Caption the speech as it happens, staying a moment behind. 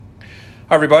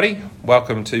Hi everybody,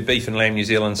 welcome to Beef and Lamb New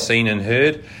Zealand Seen and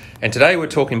Heard, and today we're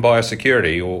talking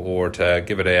biosecurity, or to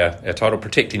give it our title,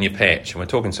 protecting your patch, and we're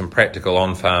talking some practical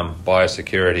on-farm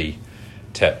biosecurity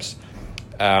tips.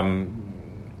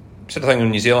 Sort of thing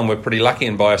in New Zealand, we're pretty lucky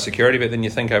in biosecurity, but then you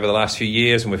think over the last few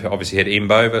years, and we've obviously had M.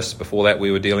 bovis, before that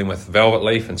we were dealing with velvet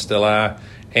leaf and still are,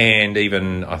 and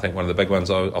even I think one of the big ones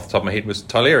off the top of my head was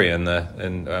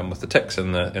Theileria with the ticks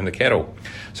in the cattle.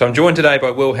 So I'm joined today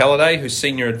by Will Halliday, who's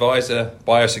Senior Advisor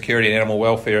Biosecurity and Animal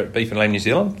Welfare at Beef and Lamb New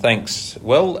Zealand. Thanks,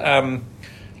 Will.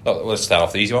 Let's start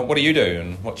off the easy one. What do you do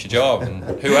and what's your job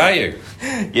and who are you?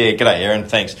 Yeah, g'day Aaron,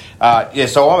 thanks.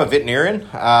 So I'm a veterinarian.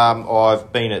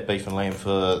 I've been at Beef and Lamb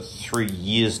for 3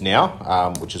 years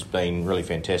now, which has been really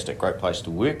fantastic, great place to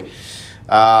work.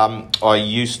 I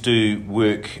used to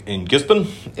work in Gisborne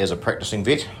as a practicing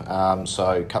vet,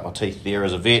 so cut my teeth there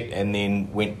as a vet and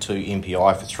then went to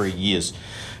MPI for 3 years.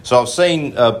 So I've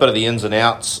seen a bit of the ins and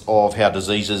outs of how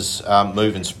diseases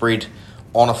move and spread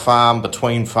on a farm,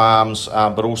 between farms,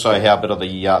 but also how a bit of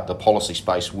the policy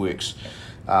space works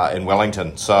in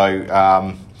Wellington.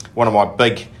 So one of my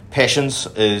big passions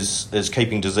is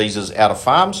keeping diseases out of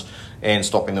farms and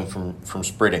stopping them from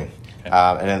spreading.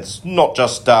 And it's not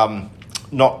just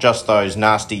those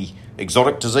nasty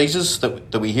exotic diseases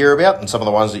that we hear about and some of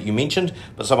the ones that you mentioned,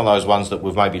 but some of those ones that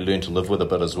we've maybe learned to live with a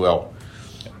bit as well.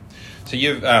 So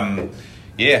you've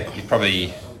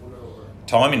probably,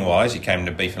 timing-wise, you came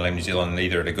to Beef and Lamb New Zealand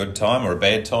either at a good time or a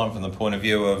bad time from the point of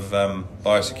view of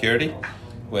biosecurity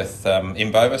with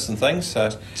M. bovis and things. So,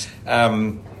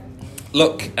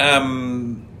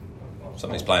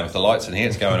 somebody's playing with the lights in here.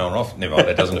 It's going on or off. Never mind,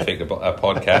 that doesn't affect a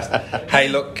podcast. Hey,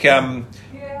 look,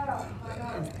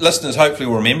 listeners hopefully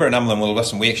will remember, a number of them will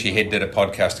listen. We actually did a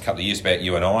podcast a couple of years back,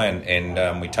 you and I,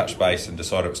 and we touched base and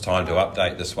decided it was time to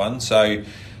update this one. So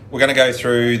we're going to go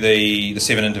through the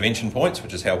 7 intervention points,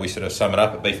 which is how we sort of sum it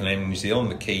up at Beef and Lamb New Zealand,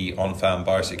 the key on-farm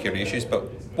biosecurity issues. But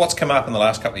what's come up in the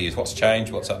last couple of years? What's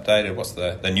changed? What's updated? What's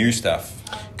the new stuff?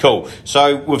 Cool.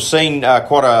 So we've seen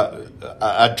quite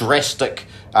a drastic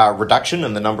reduction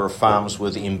in the number of farms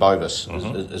with M. bovis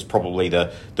is probably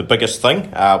the biggest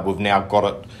thing. We've now got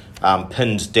it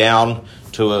pinned down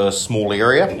to a small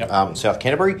area, South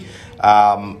Canterbury,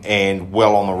 and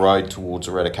well on the road towards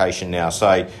eradication now.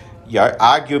 So,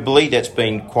 arguably that's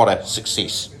been quite a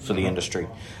success for the industry.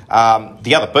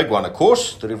 The other big one, of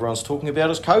course, that everyone's talking about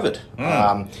is COVID.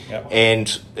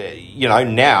 And,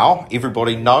 now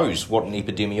everybody knows what an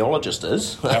epidemiologist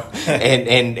is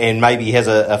and maybe has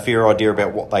a fair idea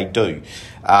about what they do.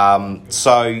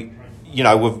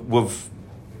 We've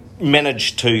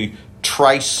managed to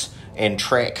trace and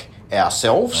track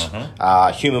ourselves,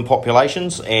 human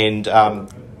populations, and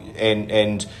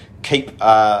keep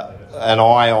an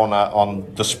eye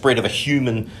on the spread of a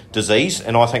human disease,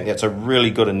 and I think that's a really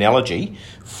good analogy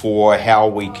for how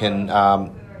we can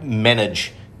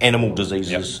manage animal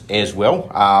diseases as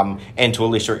well, and to a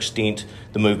lesser extent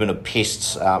the movement of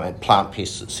pests and plant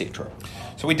pests, etc.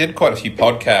 So we did quite a few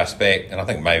podcasts back, and I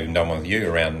think maybe even done one with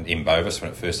you around M. bovis when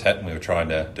it first hit, and we were trying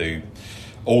to do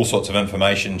all sorts of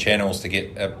information channels to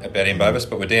get about M. bovis,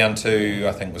 but we're down to,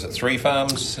 I think, was it 3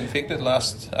 farms infected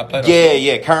last update?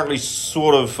 Yeah, currently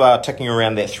sort of ticking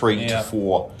around that 3 to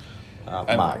 4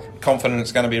 mark. Confident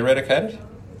it's going to be eradicated?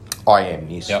 I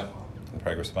am, yes. Yep, in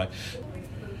progress mate.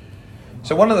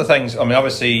 So one of the things,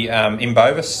 obviously M.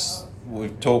 bovis,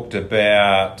 we've talked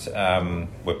about,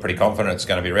 we're pretty confident it's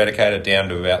going to be eradicated down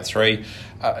to about 3.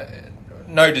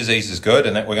 No disease is good,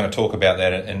 and that we're going to talk about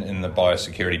that in the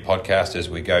biosecurity podcast as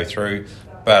we go through.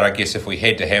 But I guess if we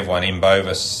had to have one, M.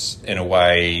 bovis, in a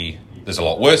way, there's a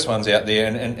lot worse ones out there,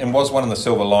 and was one of the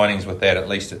silver linings with that. At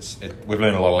least we've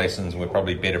learned a lot of lessons, and we're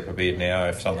probably better prepared now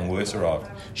if something worse arrived.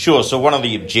 Sure. So one of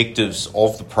the objectives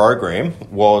of the program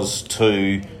was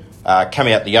to come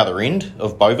out the other end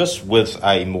of bovis with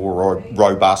a more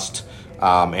robust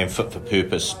and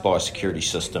fit-for-purpose biosecurity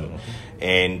system,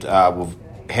 and we've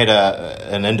had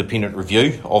an independent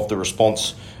review of the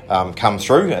response come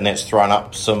through, and that's thrown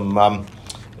up some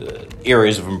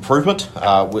areas of improvement,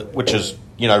 which is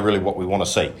really what we want to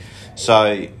see.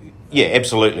 So yeah,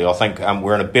 absolutely, I think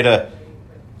we're in a better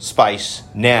space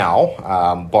now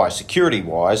biosecurity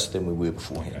wise than we were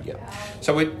beforehand. Yeah.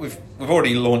 So we've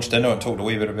already launched into it and talked a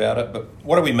wee bit about it, but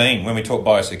what do we mean when we talk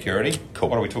biosecurity? Cool.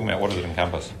 What are we talking about? What does it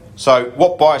encompass? So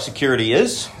what biosecurity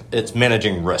is, it's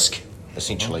managing risk,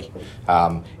 essentially.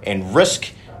 And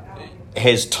risk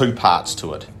has 2 parts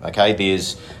to it. Okay,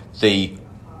 there's the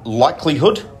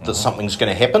likelihood that something's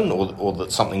going to happen or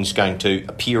that something's going to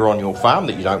appear on your farm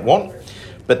that you don't want,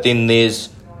 but then there's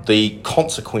the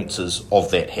consequences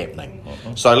of that happening.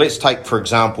 So let's take, for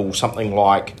example, something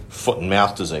like foot and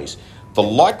mouth disease. the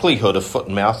likelihood of foot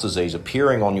and mouth disease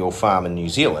appearing on your farm in New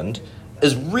Zealand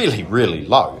is really, really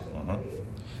low.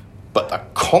 But the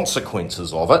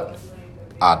consequences of it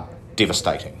are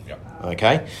devastating.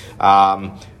 Okay?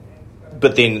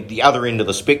 But then the other end of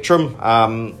the spectrum,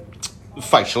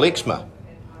 facial eczema.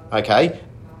 Okay?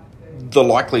 The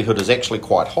likelihood is actually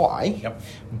quite high,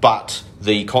 but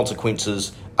the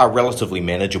consequences are relatively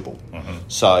manageable.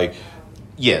 So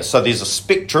there's a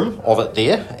spectrum of it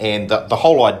there, and the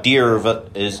whole idea of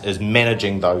it is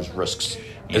managing those risks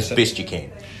as best you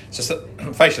can. So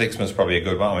facial eczema is probably a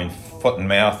good one. I mean, foot and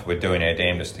mouth, we're doing our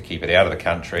damnedest to keep it out of the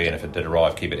country, and if it did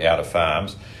arrive, keep it out of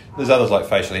farms. There's others like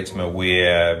facial eczema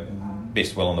where,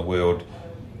 best will in the world,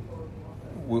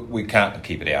 we can't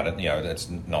keep it out. It's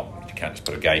not, you can't just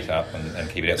put a gate up and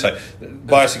keep it out. So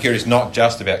biosecurity is not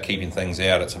just about keeping things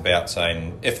out, it's about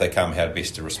saying if they come, how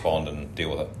best to respond and deal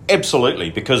with it. Absolutely,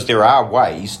 because there are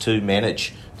ways to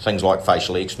manage things like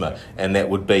facial eczema, and that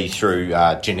would be through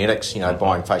genetics,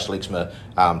 buying facial eczema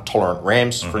tolerant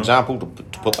rams, for example,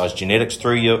 to put those genetics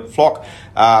through your flock,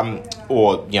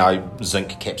 or,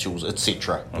 zinc capsules,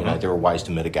 etc. There are ways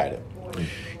to mitigate it.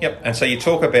 Yep, and so you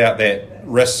talk about that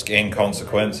risk and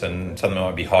consequence, and something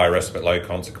might be high risk but low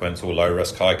consequence, or low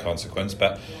risk, high consequence,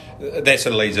 but that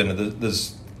sort of leads into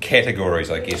there's categories,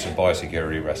 I guess, of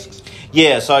biosecurity risks.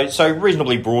 Yeah, so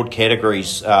reasonably broad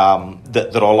categories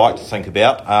that I like to think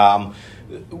about.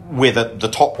 Where the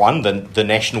top one, the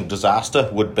national disaster,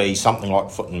 would be something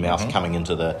like foot and mouth coming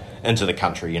into the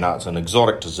country. It's an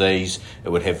exotic disease. It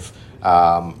would have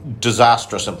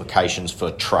disastrous implications for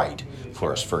trade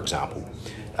for us, for example.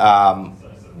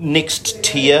 Next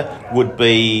tier would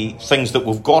be things that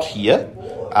we've got here,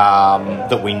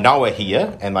 that we know are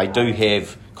here, and they do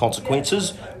have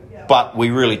consequences, but we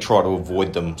really try to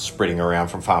avoid them spreading around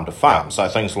from farm to farm. So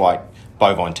things like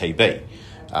bovine TB,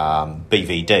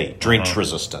 BVD, drench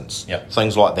resistance,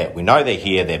 things like that. We know they're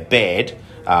here, they're bad,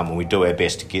 and we do our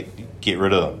best to get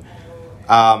rid of them.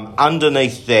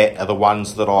 Underneath that are the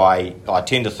ones that I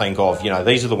tend to think of,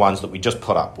 these are the ones that we just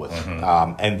put up with.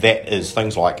 And that is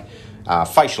things like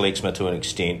facial eczema to an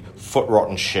extent, foot rot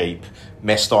in sheep,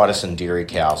 mastitis in dairy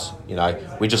cows.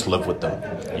 We just live with them.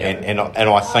 And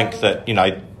I think that,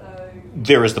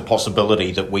 there is the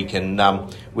possibility that we can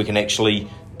actually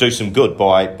do some good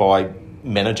by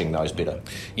managing those better.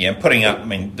 Yeah, and putting up,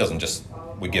 doesn't just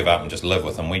we give up and just live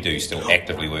with them. We do still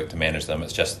actively work to manage them.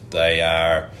 It's just they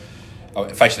are...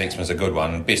 facial eczema is a good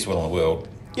one. Best will in the world.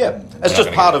 Yeah, it's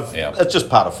just part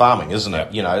of farming, isn't it?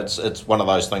 It's one of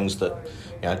those things that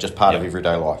just part of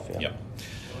everyday life.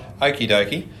 Okie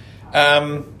dokie.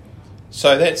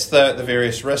 So that's the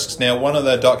various risks. Now, one of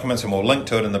the documents, and we'll link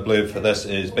to it in the blurb for this,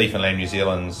 is Beef and Lamb New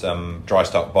Zealand's dry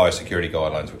stock biosecurity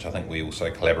guidelines, which I think we also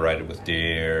collaborated with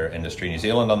Dairy Industry New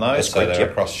Zealand on those. That's they're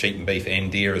across sheep and beef and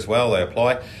deer as well. They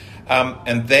apply,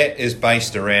 and that is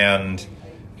based around.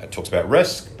 It talks about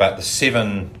risk, but the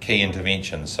 7 key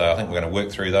interventions. So I think we're going to work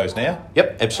through those now.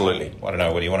 Yep, absolutely. I don't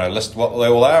know, do you want to list what they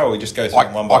all are, or we just go through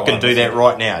them one by one? I can do that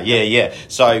right now, yeah.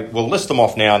 So we'll list them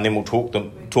off now, and then we'll talk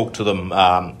to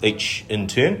them each in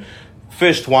turn.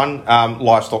 First one,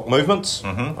 livestock movements.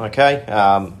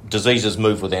 Okay, diseases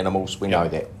move with animals, we know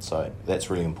that, so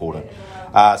that's really important.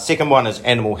 Second one is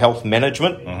animal health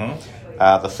management.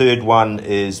 The third one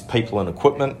is people and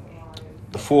equipment.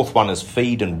 The fourth one is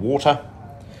feed and water.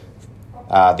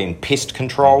 Then pest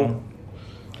control,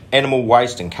 animal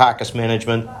waste and carcass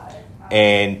management,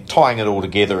 and tying it all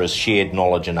together is shared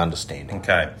knowledge and understanding.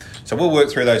 Okay, so we'll work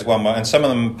through those one by one, and some of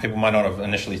them people might not have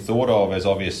initially thought of as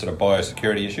obvious sort of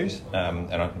biosecurity issues, and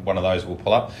one of those we'll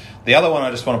pull up. The other one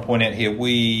I just want to point out here,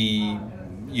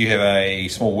 you have a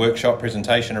small workshop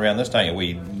presentation around this, don't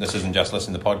you? This isn't just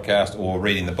listening to the podcast or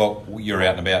reading the book. You're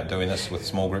out and about doing this with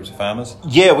small groups of farmers?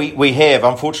 Yeah, we have.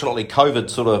 Unfortunately, COVID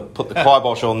sort of put the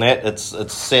kibosh on that.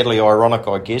 It's sadly ironic,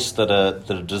 I guess, that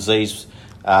a disease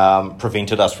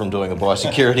prevented us from doing a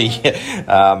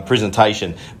biosecurity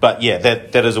presentation. But yeah,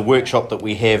 that is a workshop that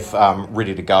we have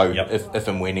ready to go if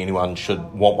and when anyone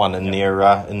should want one in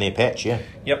their patch.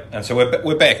 Yep, and so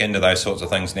we're back into those sorts of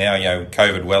things now.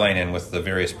 COVID welling and with the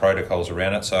various protocols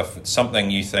around it. So if it's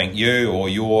something you think you or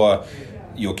your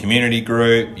community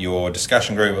group, your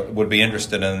discussion group would be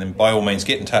interested in, then by all means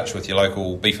get in touch with your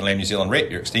local Beef and Lamb New Zealand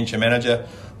rep, your extension manager,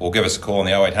 or give us a call on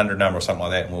the 0800 number or something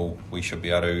like that, and we should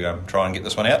be able to try and get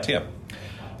this one out to you.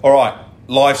 All right,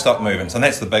 livestock movements, and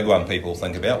that's the big one people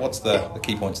think about. What's the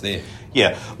key points there?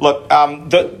 Yeah, look,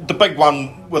 the big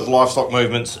one with livestock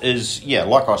movements is,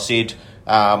 like I said,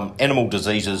 animal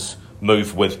diseases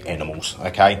move with animals,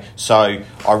 okay? So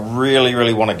I really,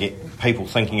 really want to people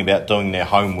thinking about doing their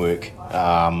homework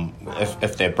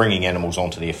if they're bringing animals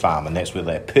onto their farm, and that's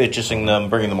whether they're purchasing them,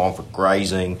 bringing them on for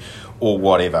grazing or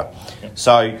whatever.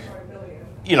 So,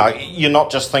 you're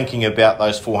not just thinking about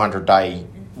those 400-day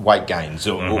weight gains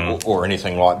or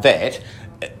anything like that.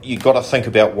 You've got to think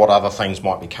about what other things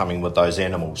might be coming with those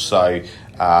animals. So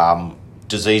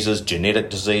diseases,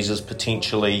 genetic diseases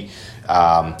potentially,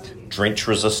 drench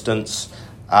resistance,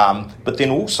 but then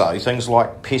also things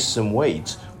like pests and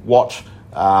weeds. What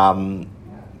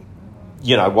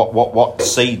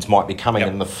seeds might be coming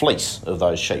in the fleece of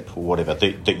those sheep or whatever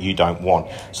that you don't want.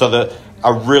 So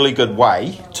a really good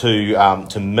way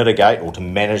to mitigate or to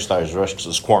manage those risks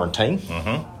is quarantine.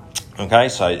 Okay,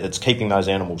 so it's keeping those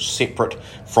animals separate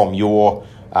from your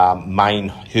main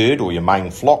herd or your main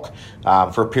flock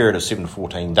for a period of 7 to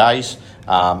 14 days,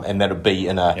 and that'll be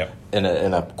in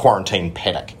a quarantine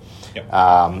paddock.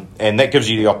 And that gives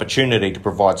you the opportunity to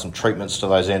provide some treatments to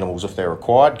those animals if they're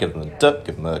required, give them a dip,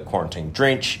 give them a quarantine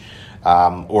drench,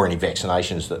 or any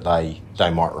vaccinations that they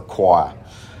might require.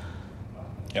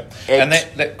 And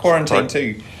that quarantine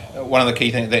too, one of the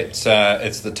key things,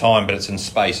 it's the time, but it's in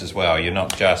space as well. You're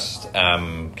not just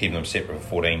keeping them separate for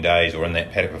 14 days or in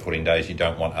that paddock for 14 days. You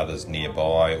don't want others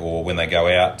nearby, or when they go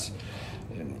out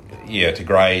to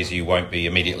graze, you won't be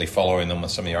immediately following them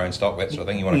with some of your own stock, that sort of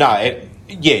thing. You want to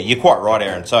you're quite right,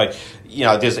 Aaron. So,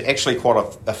 there's actually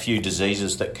quite a few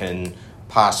diseases that can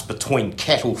pass between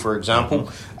cattle, for example,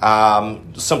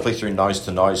 simply through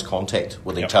nose-to-nose contact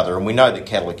with each other. And we know that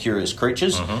cattle are curious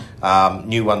creatures.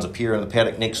 New ones appear in the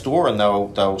paddock next door, and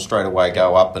they'll straight away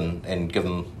go up and give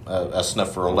them a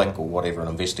sniff or a lick or whatever and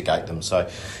investigate them. So,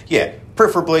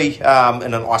 preferably in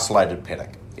an isolated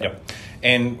paddock.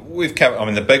 And we've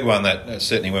covered, the big one that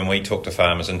certainly when we talk to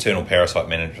farmers, internal parasite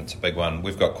management's a big one.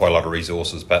 We've got quite a lot of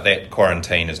resources, but that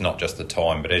quarantine is not just the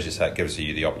time, but as you say, it gives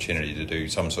you the opportunity to do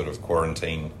some sort of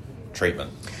quarantine treatment.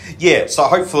 So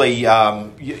hopefully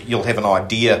you'll have an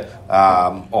idea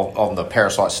of the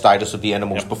parasite status of the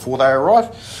animals before they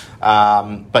arrive.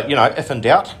 But, if in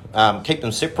doubt, keep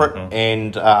them separate,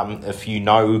 and if you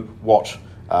know what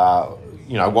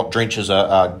drenches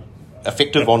are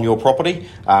effective on your property,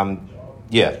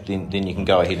 then you can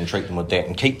go ahead and treat them with that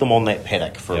and keep them on that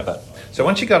paddock for a bit. So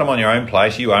once you've got them on your own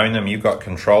place, you own them, you've got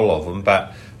control of them,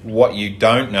 but what you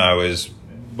don't know is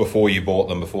before you bought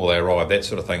them, before they arrive, that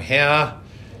sort of thing.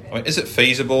 Is it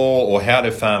feasible, or how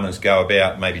do farmers go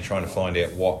about maybe trying to find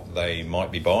out what they might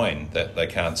be buying that they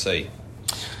can't see?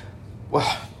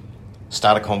 Well,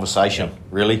 start a conversation,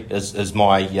 really, is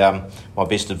my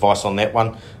best advice on that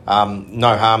one.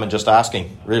 No harm in just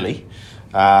asking, really.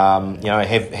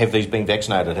 Have these been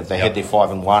vaccinated? Have they had their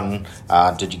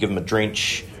 5-in-1? Did you give them a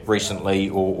drench recently,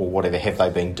 or whatever? Have they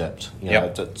been dipped?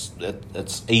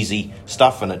 It's easy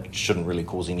stuff, and it shouldn't really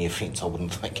cause any offence, I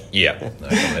wouldn't think.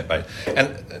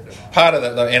 And part of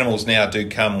the animals now do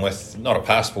come with not a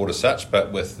passport as such,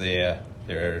 but with their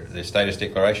status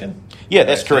declaration.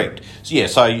 That's correct.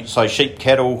 So sheep,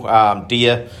 cattle,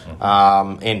 deer,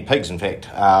 and pigs, in fact,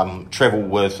 travel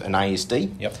with an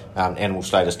ASD, animal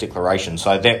status declaration.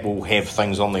 So that will have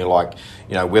things on there like,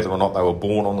 whether or not they were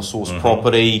born on the source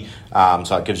property.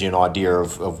 So it gives you an idea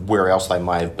of where else they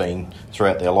may have been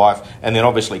throughout their life. And then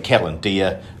obviously cattle and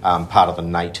deer, part of the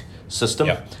NATE system.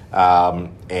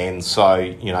 And so,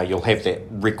 you'll have that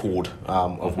record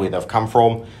of where they've come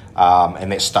from, and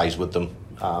that stays with them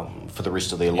for the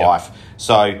rest of their life.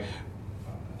 So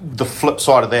the flip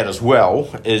side of that as well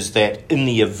is that in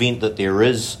the event that there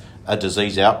is a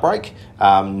disease outbreak,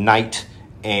 NATE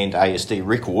and ASD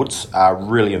records are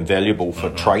really invaluable for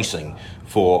tracing,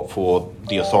 for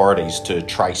the authorities to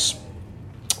trace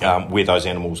where those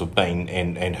animals have been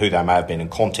and who they may have been in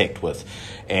contact with.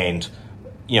 And,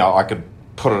 I could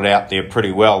put it out there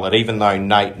pretty well that even though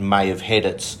NATE may have had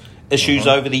its issues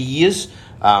over the years,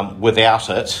 without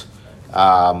it,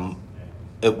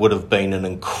 it would have been an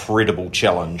incredible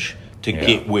challenge to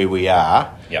get where we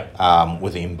are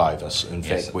with M. bovis. In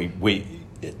fact, we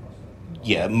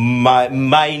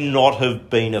may not have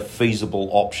been a feasible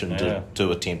option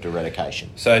to attempt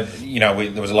eradication. So, there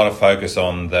was a lot of focus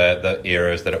on the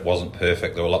areas that it wasn't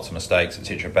perfect, there were lots of mistakes,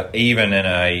 etc. But even in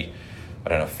I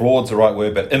don't know, flawed's the right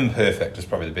word, but imperfect is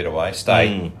probably the better way,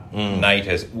 state, NATE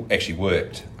has actually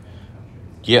worked.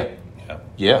 I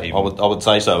would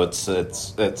say so. It's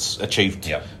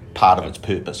achieved part of its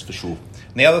purpose for sure.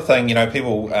 And the other thing,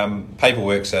 people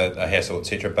paperwork's a hassle,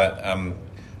 etc. But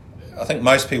I think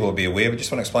most people will be aware. But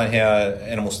just want to explain how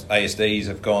animal ASDs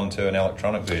have gone to an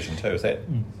electronic version too. Is that?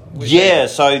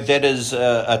 So that is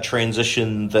a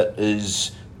transition that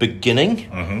is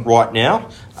beginning right now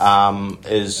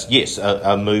is, yes,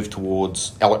 a move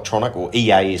towards electronic or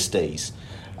EASDs.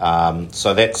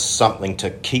 So that's something to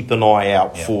keep an eye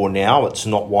out for now. It's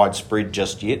not widespread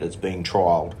just yet. It's being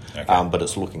trialled, but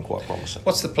it's looking quite promising.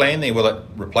 What's the plan there? Will it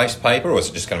replace paper, or is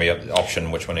it just going to be an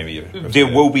option, whenever you prefer?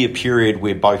 There will be a period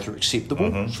where both are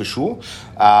acceptable, for sure.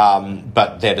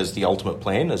 But that is the ultimate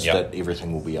plan, is that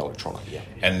everything will be electronic,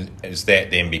 And is that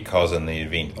then because in the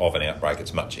event of an outbreak,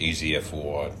 it's much easier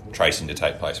for tracing to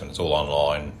take place when it's all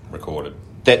online, recorded?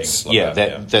 That's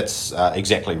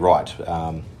exactly right.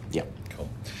 Cool.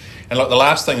 And look, the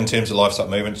last thing in terms of livestock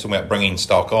movement is talking about bringing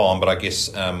stock on, but I guess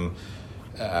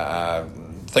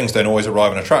things don't always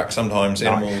arrive in a truck. Sometimes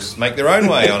animals make their own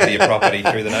way onto your property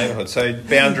through the neighbourhood. So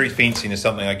boundary fencing is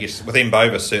something, I guess, within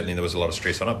Bovis certainly there was a lot of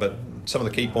stress on it, but some of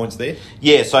the key points there?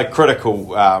 Yeah, so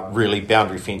critical, really,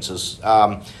 boundary fences.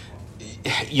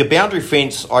 Your boundary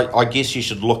fence, I guess you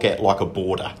should look at like a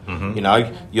border. You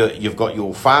know, you've got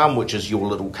your farm, which is your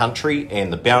little country,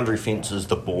 and the boundary fence is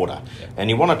the border.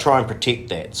 And you want to try and protect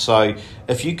that. So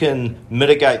if you can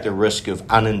mitigate the risk of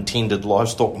unintended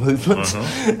livestock movements,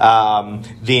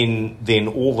 then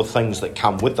all the things that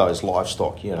come with those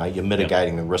livestock, you know, you're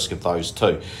mitigating the risk of those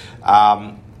too.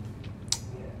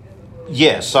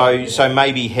 So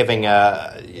maybe having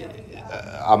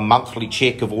a monthly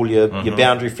check of all your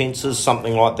boundary fences,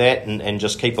 something like that, and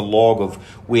just keep a log of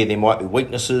where there might be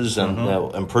weaknesses and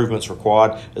improvements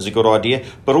required is a good idea.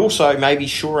 But also maybe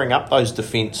shoring up those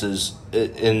defences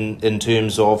in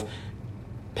terms of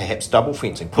perhaps double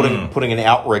fencing, putting an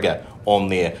outrigger on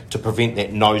there to prevent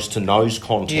that nose-to-nose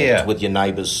contact with your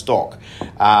neighbour's stock.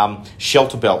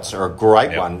 Shelter belts are a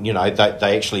great one. You know,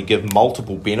 they actually give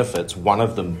multiple benefits, one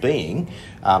of them being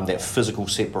that physical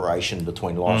separation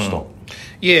between livestock.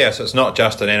 Yeah, so it's not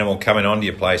just an animal coming onto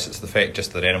your place, it's the fact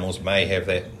just that animals may have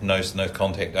that nose-to-nose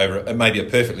contact over it. It may be a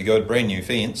perfectly good, brand new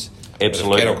fence. Absolutely.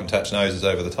 But if cattle can touch noses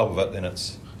over the top of it, then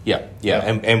it's...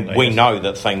 And we know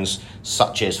that things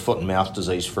such as foot and mouth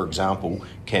disease, for example,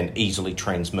 can easily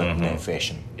transmit in that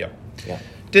fashion.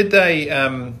 Did they... I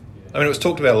mean, it was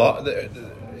talked about a lot.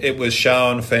 It was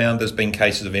found there's been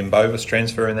cases of M. bovis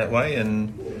transfer in that way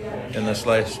in this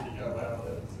latest...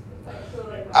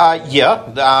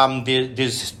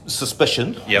 there's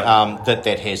suspicion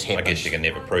that has happened. I guess you can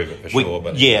never prove it for sure.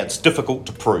 But it's difficult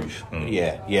to prove.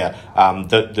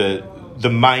 The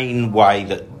main way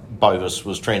that bovis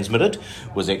was transmitted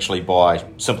was actually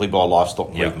simply by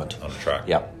livestock movement on a truck.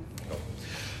 Cool.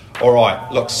 All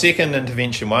right. Look, second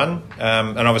intervention one,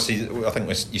 and obviously I think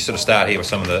you sort of start here with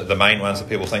some of the main ones that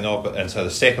people think of, and so the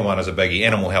second one is a biggie: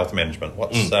 animal health management.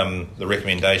 What's the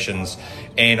recommendations,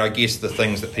 and I guess the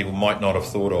things that people might not have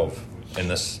thought of in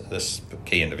this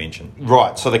key intervention?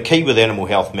 Right. So the key with animal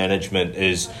health management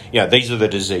is, these are the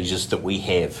diseases that we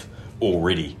have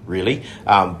already, really,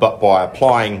 but by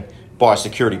applying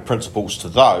biosecurity principles to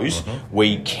those,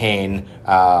 we can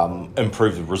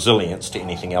improve the resilience to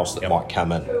anything else that might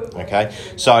come in. Okay,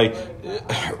 so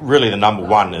really the number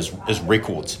one is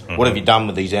records. What have you done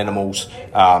with these animals?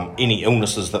 Any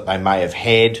illnesses that they may have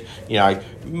had,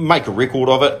 make a record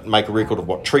of it. Make a record of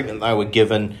what treatment they were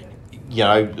given,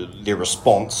 their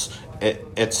response,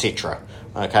 etc.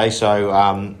 Okay, so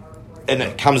and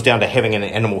it comes down to having an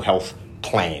animal health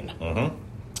plan.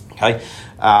 Okay,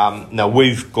 now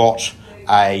we've got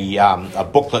a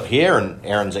booklet here, and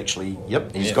Aaron's actually,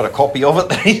 he's got a copy of it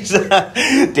that he's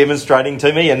demonstrating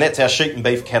to me, and that's our sheep and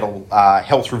beef cattle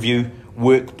health review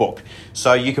workbook.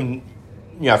 So you can,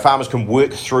 farmers can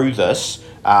work through this,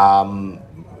 and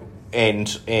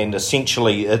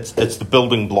essentially it's the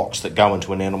building blocks that go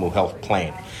into an animal health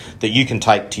plan that you can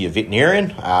take to your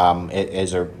veterinarian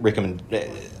as a record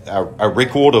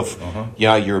of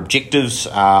your objectives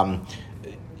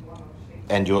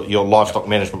and your livestock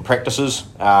management practices,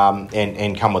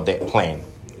 and come with that plan.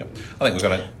 I think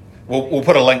we'll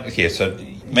put a link here. So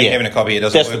having a copy here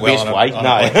doesn't work well on a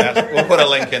podcast. We'll put a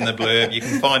link in the blurb. You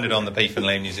can find it on the Beef and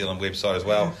Lamb New Zealand website as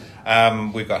well.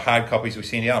 We've got hard copies we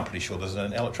send you. I'm pretty sure there's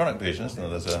an electronic version, isn't there?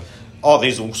 There's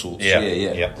all sorts. Yeah.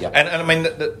 And I mean,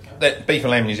 that Beef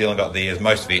and Lamb New Zealand got theirs.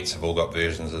 Most vets have all got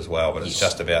versions as well, but it's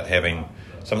just about having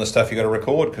some of the stuff you've got to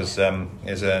record, because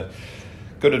as a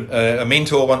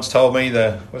mentor once told me,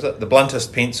 the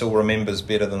bluntest pencil remembers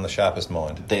better than the sharpest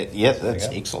mind. That's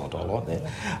excellent. I like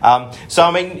that. So,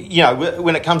 I mean,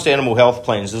 when it comes to animal health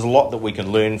plans, there's a lot that we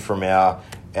can learn from our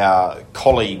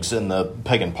colleagues in the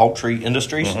pig and poultry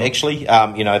industries, actually.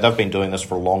 They've been doing this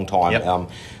for a long time.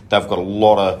 They've got a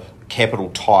lot of capital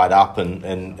tied up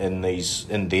in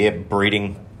their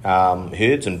breeding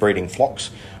herds and breeding flocks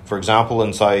for example,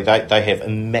 and so they have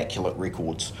immaculate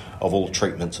records of all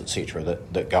treatments, etc.,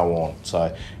 that go on.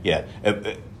 So, yeah,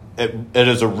 it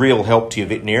is a real help to your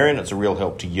veterinarian. It's a real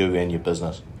help to you and your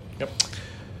business. Yep.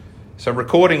 So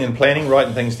recording and planning,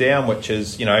 writing things down, which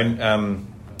is,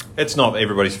 it's not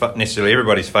necessarily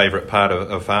everybody's favourite part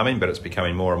of farming, but it's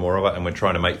becoming more and more of it, and we're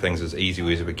trying to make things as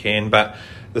easy as we can. But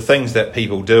the things that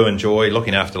people do enjoy,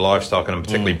 looking after livestock, and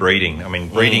particularly breeding. I mean,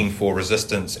 breeding for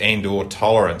resistance and or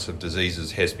tolerance of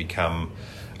diseases has become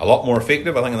a lot more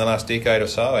effective, I think, in the last decade or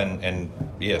so. And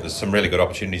yeah, there's some really good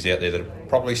opportunities out there that are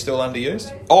probably still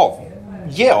underused. Oh,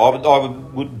 yeah, I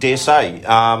would dare say,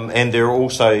 and there are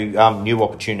also new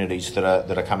opportunities that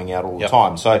are coming out all the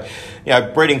time. So,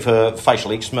 breeding for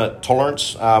facial eczema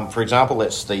tolerance, for example,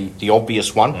 that's the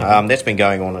obvious one. That's been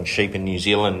going on in sheep in New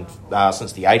Zealand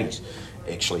since the 80s,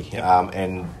 actually,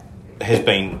 and has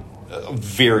been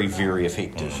very, very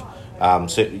effective.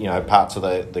 So, parts of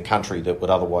the country that would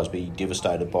otherwise be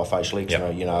devastated by facial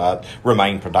eczema,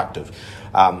 remain productive.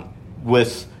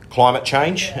 With climate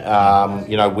change,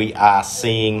 we are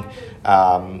seeing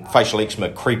facial eczema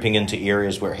creeping into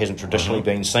areas where it hasn't traditionally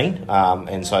been seen,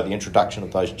 and so the introduction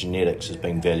of those genetics has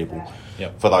been valuable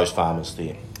for those farmers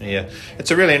there. Yeah,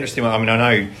 it's a really interesting one. I mean, I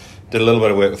know did a little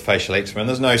bit of work with facial eczema, and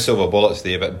there's no silver bullets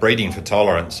there, but breeding for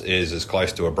tolerance is as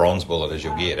close to a bronze bullet as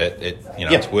you'll get.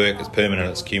 It's work, it's permanent,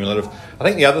 it's cumulative. I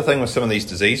think the other thing with some of these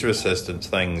disease resistance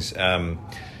things, and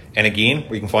again,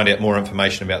 we can find out more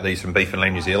information about these from Beef and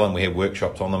Lamb New Zealand. We have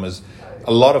workshops on them. Is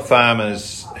a lot of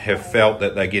farmers have felt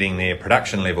that they're getting their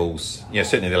production levels,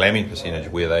 certainly the lambing percentage,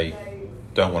 where they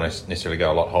don't want to necessarily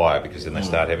go a lot higher, because then they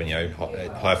start having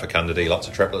higher fecundity, lots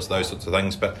of triplets, those sorts of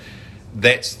things. But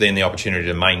that's then the opportunity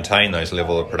to maintain those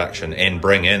level of production and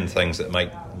bring in things that make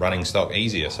running stock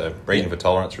easier. So breeding for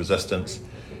tolerance, resistance,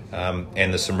 and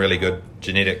there's some really good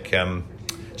genetic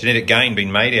gain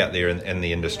being made out there in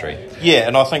the industry. Yeah,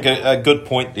 and I think a good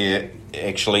point there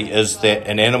actually is that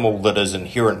an animal that is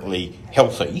inherently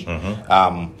healthy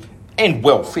and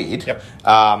well fed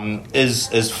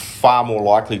is far more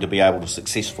likely to be able to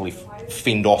successfully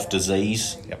fend off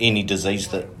disease, any disease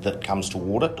that comes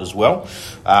toward it as well.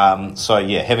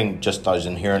 Having just those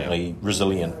inherently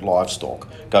resilient livestock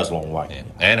goes a long way. Yeah.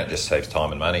 And it just saves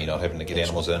time and money, not having to get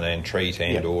animals in and treat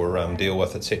and or deal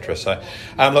with, etc. So,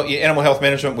 animal health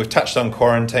management, we've touched on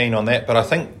quarantine on that, but I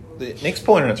think the next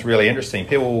point, and it's really interesting,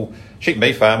 sheep and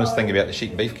beef farmers think about the sheep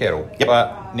and beef cattle,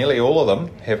 but nearly all of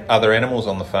them have other animals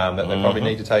on the farm that they probably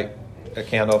need to take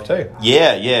account of too.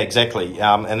 Yeah, exactly.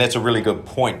 And that's a really good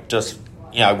point. Just,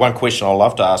 one question I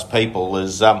love to ask people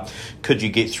is, could you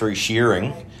get through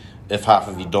shearing if half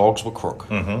of your dogs were crook?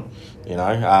 And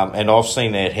I've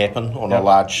seen that happen on a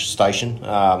large station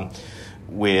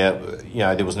where,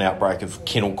 there was an outbreak of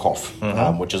kennel cough,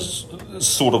 which is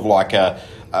sort of like a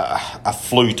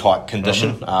flu type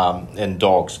condition in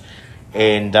dogs.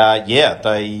 And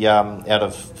they out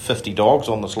of 50 dogs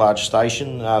on this large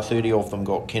station, 30 of them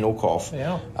got kennel cough.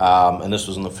 And this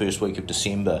was in the first week of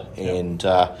December. And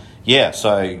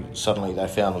so suddenly they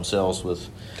found themselves with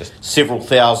just several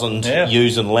thousand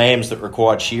ewes and lambs that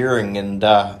required shearing. And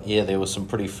there were some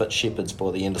pretty fit shepherds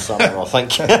by the end of summer, I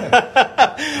think,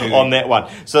 on that one.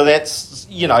 So that's,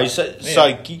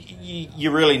 so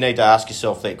you really need to ask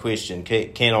yourself that question.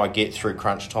 Can I get through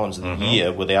crunch times of the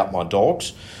year without my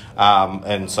dogs?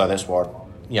 And so that's why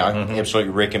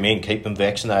absolutely recommend keep them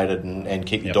vaccinated and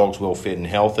keep your dogs well fed and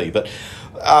healthy. But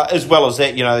as well as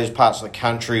that, there's parts of the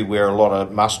country where a lot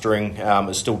of mustering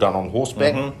is still done on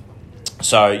horseback.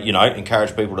 So,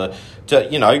 encourage people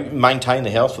to maintain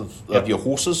the health of your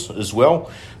horses as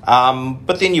well.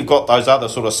 But then you've got those other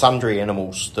sort of sundry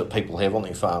animals that people have on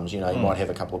their farms. You might have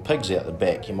a couple of pigs out the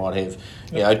back. You might have,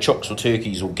 chooks or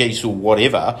turkeys or geese or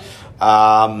whatever.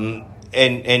 And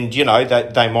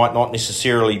they might not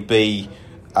necessarily be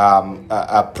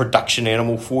a production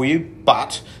animal for you,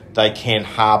 but they can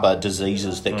harbour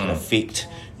diseases that can affect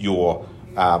your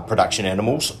production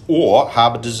animals, or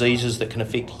harbour diseases that can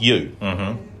affect you.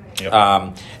 And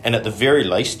at the very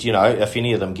least, if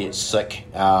any of them get sick,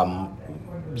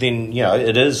 then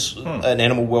it is an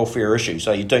animal welfare issue.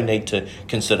 So you do need to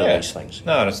consider these things.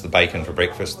 No, and it's the bacon for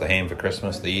breakfast, the ham for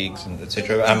Christmas, the eggs, and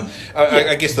etc.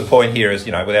 I guess the point here is,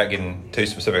 without getting too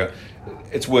specific,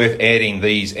 it's worth adding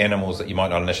these animals that you might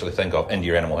not initially think of into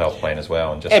your animal health plan as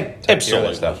well, and just take care of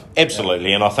that stuff.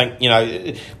 Absolutely, and I think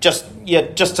just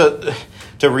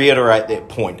to reiterate that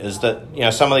point is that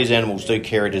some of these animals do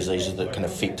carry diseases that can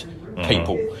affect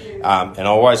people, and I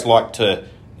always like to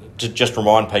just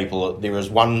remind people that there is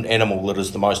one animal that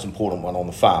is the most important one on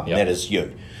the farm, and that is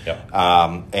you.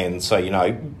 And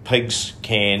so pigs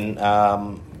can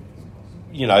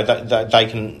they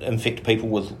can infect people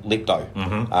with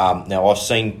lepto. Now, I've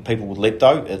seen people with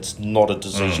lepto. It's not a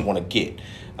disease you want to get.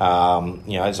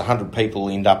 There's 100 people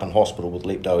end up in hospital with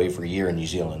lepto every year in New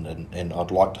Zealand, and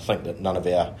I'd like to think that none of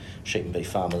our sheep and beef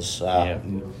farmers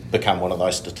become one of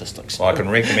those statistics. Well, I can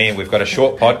recommend, we've got a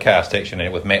short podcast actually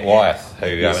with Matt Wyeth, who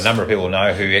a number of people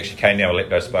know, who actually came down with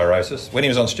leptospirosis when he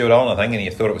was on Stewart Island, I think, and he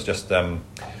thought it was just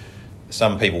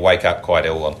some people wake up quite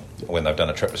ill when they've done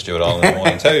a trip to Stewart Island in the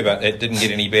morning too, but it didn't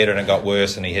get any better and it got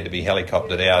worse, and he had to be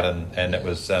helicoptered out, and it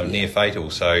was near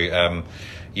fatal. So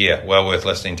well worth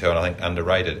listening to, and I think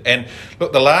underrated. And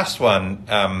look, the last one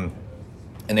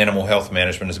in animal health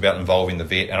management is about involving the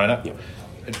vet. And I know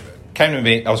it came to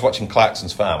me, I was watching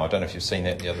Clarkson's Farm. I don't know if you've seen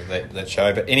that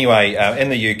show, but anyway, in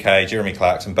the UK, Jeremy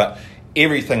Clarkson, but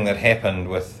everything that happened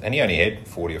with, and he only had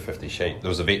 40 or 50 sheep, there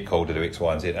was a vet called to do X,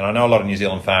 Y, and Z. And I know a lot of New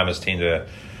Zealand farmers tend to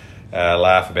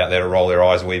laugh about that or roll their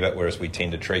eyes a wee bit, whereas we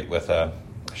tend to treat with a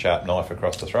sharp knife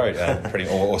across the throat,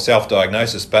 or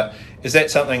self-diagnosis. But is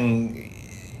that something?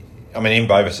 I mean, M.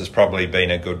 bovis has probably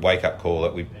been a good wake-up call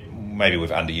that we've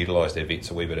underutilised our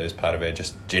vets a wee bit as part of our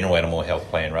just general animal health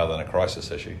plan rather than a crisis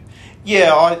issue.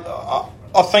 Yeah,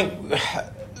 I think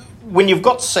when you've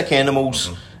got sick animals,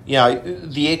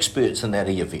 the experts in that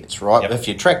are your vets, right? Yep. If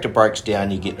your tractor breaks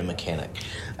down, you get the mechanic.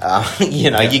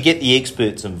 You get the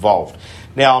experts involved.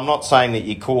 Now, I'm not saying that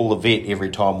you call the vet every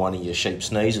time one of your sheep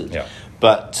sneezes. Yep.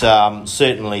 But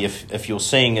certainly if you're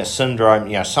seeing a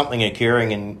syndrome, something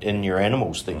occurring in your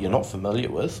animals that you're not familiar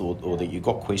with or that you've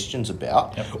got questions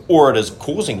about, or it is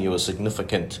causing you a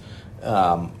significant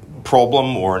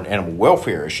problem or an animal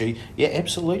welfare issue,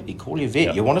 absolutely, call your vet.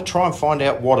 Yep. You want to try and find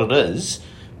out what it is,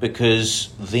 because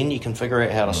then you can figure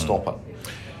out how to stop it.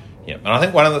 Yeah, and I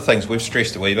think one of the things we've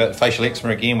stressed a wee bit, facial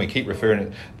eczema again, we keep referring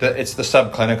to that it's the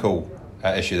subclinical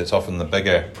issue that's often the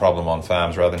bigger problem on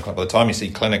farms rather than by the time you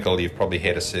see clinical, you've probably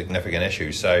had a significant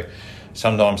issue. So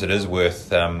sometimes it is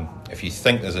worth, if you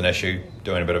think there's an issue,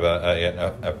 doing a bit of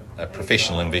a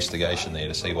professional investigation there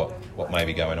to see what may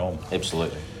be going on.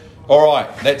 Absolutely. All right,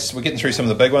 we're getting through some of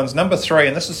the big ones. Number 3,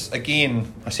 and this is,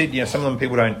 again, I said, some of them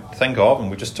people don't think of, and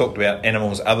we've just talked about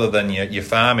animals other than your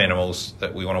farm animals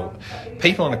that we want to...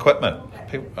 People and equipment.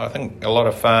 I think a lot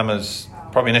of farmers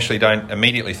probably initially don't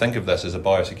immediately think of this as a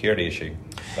biosecurity issue.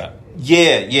 But.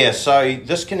 Yeah. So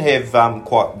this can have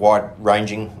quite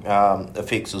wide-ranging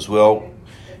effects as well,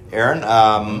 Aaron.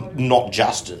 Not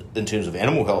just in terms of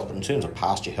animal health, but in terms of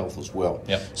pasture health as well.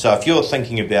 Yep. So if you're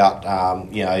thinking about,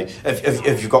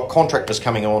 if you've got contractors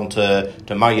coming on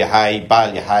to mow your hay,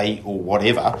 bale your hay, or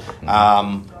whatever,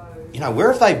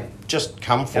 where have they just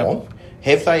come from? Yep.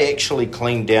 Have they actually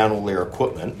cleaned down all their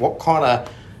equipment? What kind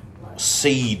of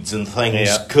seeds and things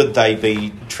could they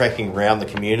be tracking around the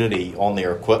community on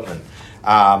their equipment?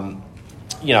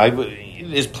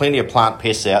 There's plenty of plant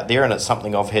pests out there, and it's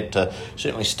something I've had to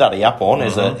certainly study up on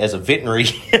as a veterinary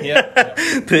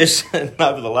person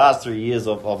over the last 3 years.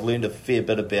 I've learned a fair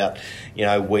bit about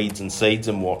weeds and seeds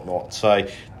and whatnot. So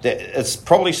it's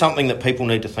probably something that people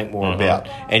need to think more about.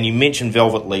 And you mentioned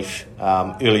velvet leaf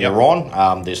earlier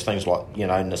on. There's things like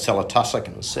Nacella tussock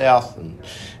in the south,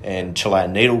 and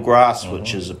Chilean needlegrass,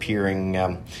 which is appearing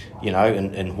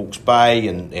in Hawke's Bay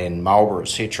and Marlborough,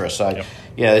 etc. So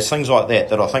there's things like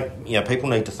that I think people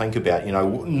need to think about.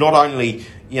 Not only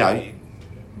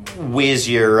where's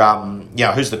your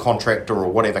who's the contractor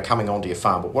or whatever coming onto your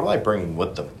farm, but what are they bringing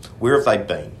with them? Where have they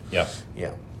been? Yeah.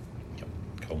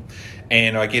 Cool.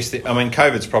 And I guess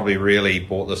COVID's probably really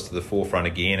brought this to the forefront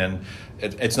again, and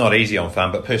it's not easy on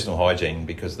farm, but personal hygiene,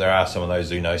 because there are some of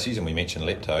those zoonoses, and we mentioned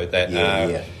lepto, that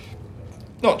are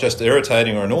not just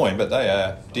irritating or annoying, but they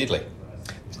are deadly.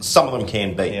 Some of them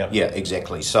can be. Yeah,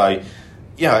 exactly. So,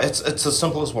 it's as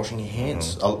simple as washing your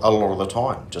hands a lot of the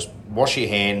time. Just wash your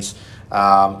hands.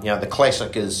 The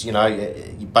classic is, you're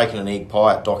baking an egg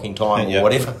pie at docking time or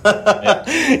whatever,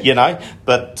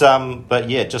 but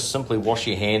just simply wash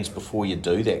your hands before you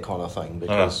do that kind of thing,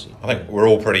 because I think we're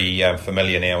all pretty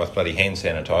familiar now with bloody hand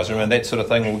sanitizer, and that sort of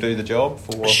thing will do the job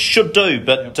for... Should do,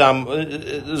 but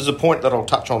there's a point that I'll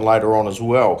touch on later on as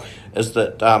well, is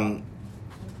that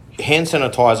hand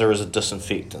sanitizer is a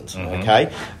disinfectant, okay?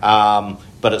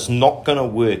 But it's not going to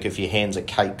work if your hands are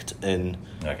caked in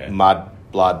mud,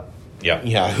 blood,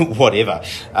 whatever.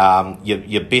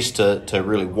 You're best to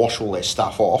really wash all that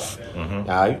stuff off,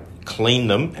 clean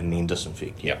them, and then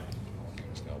disinfect. Yep.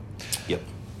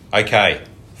 Okay,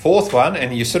 4th one,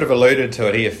 and you sort of alluded to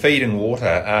it here, feed and water.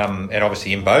 And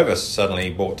obviously M. bovis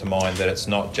suddenly brought to mind that it's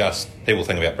not just people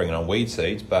think about bringing on weed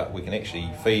seeds, but we can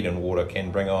actually feed and water can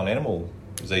bring on animal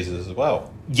diseases as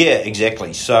well. Yeah,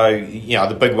 exactly. So,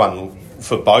 the big one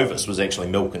for Bovis was actually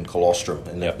milk and colostrum,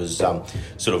 and that was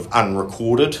sort of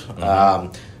unrecorded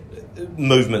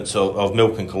movements of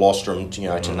milk and colostrum,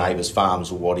 to neighbours'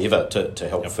 farms or whatever to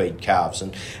help feed calves,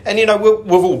 and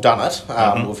we've all done it.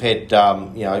 We've had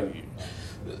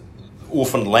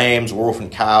orphaned lambs or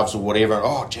orphaned calves or whatever. And,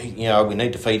 oh, gee, we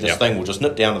need to feed this thing. We'll just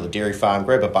nip down to the dairy farm,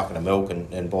 grab a bucket of milk,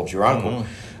 and Bob's your uncle.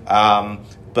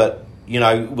 But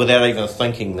without even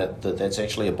thinking that's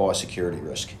actually a biosecurity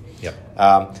risk. Yep.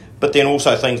 But then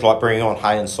also things like bringing on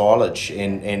hay and silage,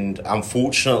 and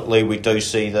unfortunately we do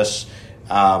see this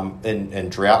in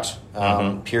drought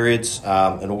periods,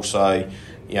 and also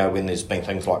when there's been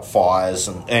things like fires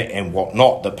and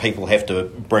whatnot, that people have to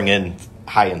bring in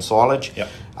hay and silage. Yep.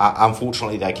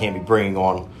 Unfortunately, they can be bringing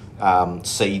on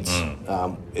seeds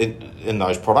in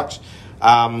those products.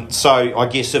 So I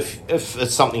guess if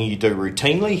it's something you do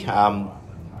routinely,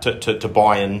 to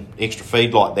buy in extra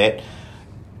feed like that,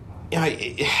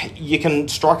 you can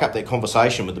strike up that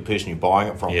conversation with the person you're buying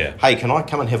it from. Yeah. Hey, can I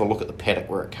come and have a look at the paddock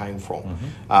where it came from?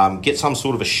 Get some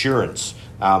sort of assurance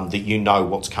that you know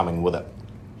what's coming with it.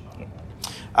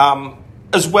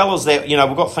 As well as that, we've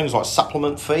got things like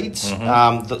supplement feeds.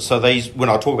 So these, when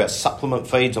I talk about supplement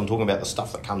feeds, I'm talking about the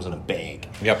stuff that comes in a bag.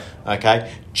 Yep.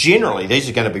 Okay. Generally, these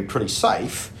are going to be pretty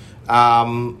safe,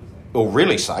 or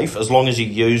really safe, as long as you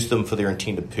use them for their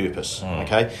intended purpose.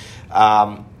 Okay.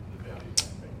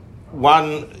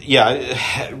 One,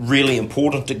 really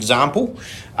important example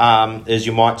is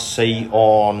you might see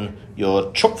on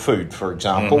your chook food, for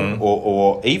example,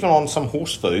 or even on some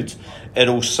horse foods,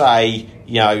 it'll say,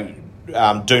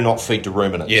 do not feed to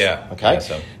ruminants. Yeah. Okay.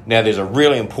 Awesome. Now, there's a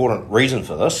really important reason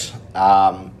for this.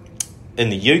 In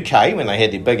the UK, when they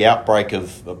had their big outbreak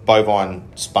of bovine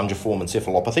spongiform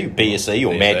encephalopathy, BSE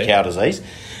or mad cow disease,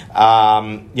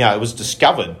 it was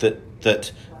discovered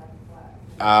that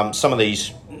some of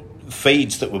these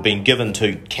feeds that were being given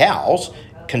to cows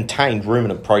contained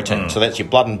ruminant protein. So that's your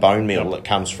blood and bone meal that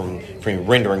comes from your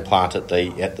rendering plant at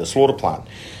the slaughter plant.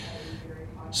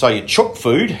 So your chook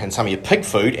food and some of your pig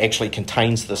food actually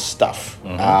contains this stuff,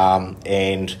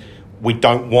 and we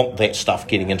don't want that stuff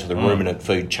getting into the ruminant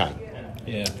food chain.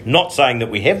 Yeah. Not saying that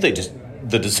we have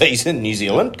the disease in New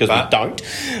Zealand, because we don't,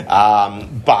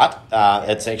 but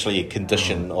it's actually a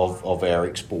condition of our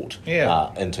export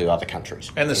into other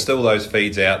countries. And there's still those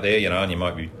feeds out there, and you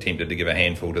might be tempted to give a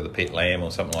handful to the pet lamb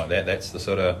or something like that. That's the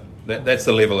sort of that's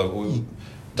the level of.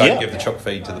 Don't give the chook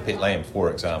feed to the pet lamb, for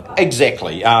example.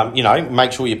 Exactly.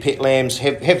 Make sure your pet lambs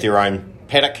have their own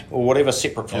paddock or whatever,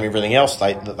 separate from everything else.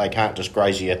 That they can't just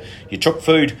graze your chook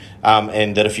food,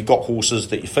 and that if you've got horses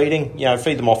that you're feeding,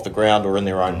 feed them off the ground or in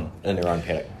their own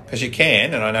paddock. Because you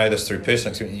can, and I know this through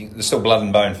personal experience, there's still blood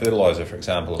and bone fertiliser, for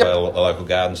example, available at the local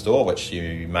garden store, which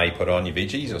you may put on your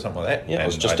veggies or something like that. Yeah, I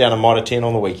was just down in Mitre 10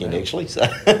 on the weekend, actually. So.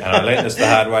 And I learnt this the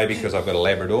hard way because I've got a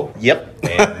Labrador. Yep.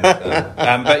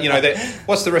 And, but,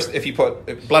 what's the risk if you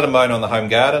put blood and bone on the home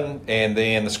garden and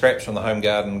then the scraps from the home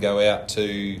garden go out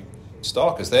to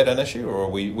stock? Is that an issue, or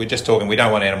we're just talking we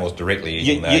don't want animals directly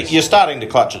eating those? You're starting to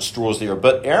clutch at straws there a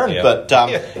bit, Aaron, but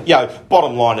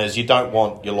bottom line is you don't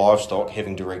want your livestock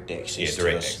having direct access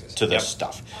to this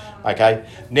stuff. Okay,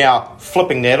 now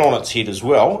flipping that on its head as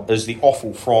well is the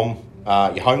offal from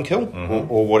your home kill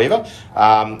or whatever.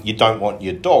 You don't want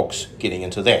your dogs getting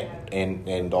into that.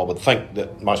 And I would think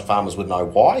that most farmers would know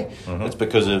why. It's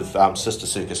because of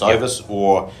Cysticercus ovis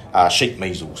or sheep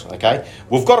measles. Okay,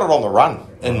 we've got it on the run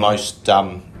in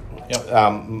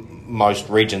most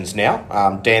regions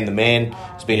now. Dan the man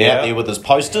has been out there with his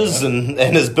posters and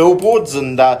his billboards,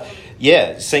 and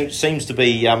seems to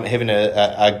be having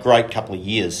a great couple of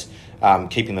years.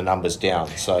 Keeping the numbers down.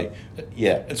 So,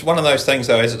 it's one of those things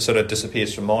though. As it sort of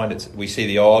disappears from mind, we see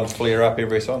the odd flare up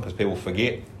every time because people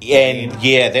forget. And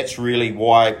that's really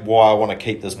why I want to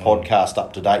keep this podcast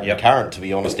up to date and current. To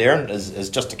be honest, Aaron, is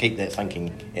just to keep that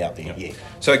thinking out there. Yeah.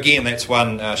 So again, that's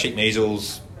one sheep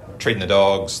measles, treating the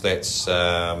dogs. That's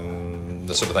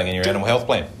the sort of thing in your animal health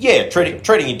plan. Yeah,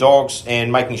 treating your dogs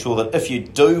and making sure that if you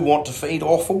do want to feed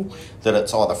offal, that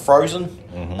it's either frozen,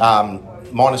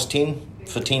 minus 10.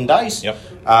 For 10 days, or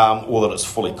that it's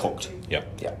fully cooked.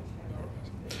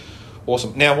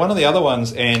 Awesome. Now, one of the other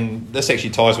ones, and this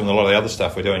actually ties with a lot of the other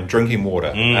stuff we're doing, drinking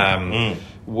water.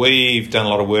 We've done a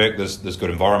lot of work. There's good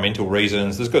environmental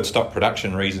reasons. There's good stock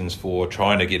production reasons for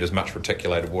trying to get as much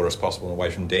reticulated water as possible away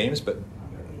from dams. But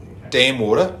dam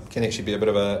water can actually be a bit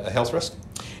of a health risk.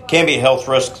 Can be a health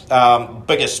risk.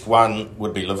 Biggest one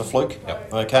would be liver fluke.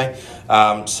 Okay,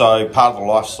 so part of the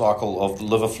life cycle of the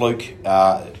liver fluke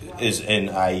is in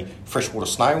a freshwater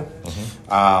snail,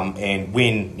 and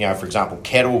when for example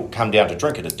cattle come down to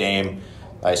drink at a dam,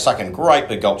 They suck in great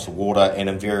big gulps of water, and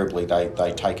invariably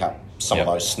they take up some of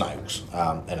those snails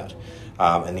in it.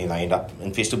 And then they end up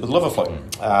infested with liver fluke.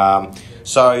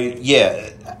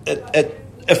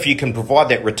 If you can provide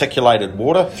that reticulated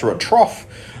water through a trough,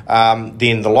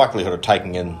 then the likelihood of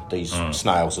taking in these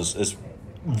snails is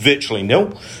virtually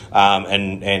nil.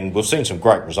 And we've seen some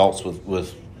great results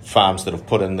with farms that have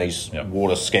put in these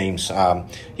water schemes. The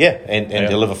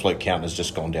liver fluke count has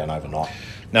just gone down overnight.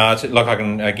 No, it's, look,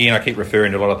 I keep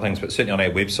referring to a lot of things, but certainly on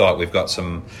our website we've got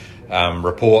some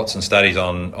reports and studies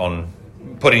on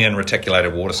putting in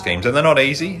reticulated water schemes, and they're not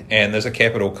easy, and there's a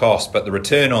capital cost, but the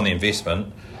return on the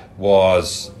investment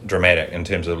was dramatic in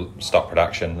terms of stock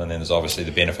production, and then there's obviously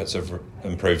the benefits of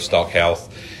improved stock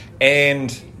health,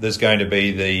 and there's going to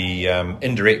be the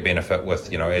indirect benefit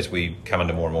with, as we come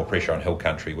under more and more pressure on hill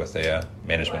country with our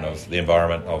management of the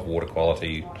environment, of water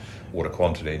quality, water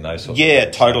quantity, and those sorts of things. Yeah,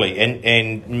 totally.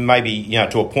 And maybe,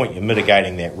 to a point, you're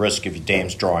mitigating that risk of your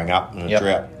dams drying up in a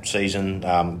drought season,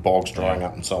 bogs drying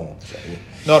up and so on. So,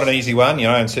 Not an easy one,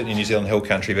 and certainly New Zealand hill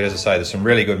country, but as I say, there's some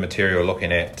really good material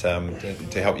looking at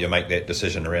to help you make that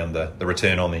decision around the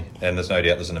return on and there's no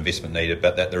doubt there's an investment needed,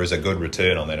 but that there is a good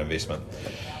return on that investment.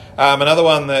 Another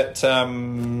one that,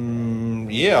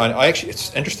 I actually,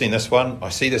 it's interesting, this one. I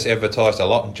see this advertised a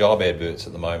lot in job adverts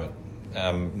at the moment.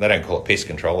 They don't call it pest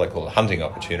control, they call it hunting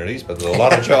opportunities, but there's a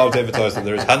lot of jobs advertised that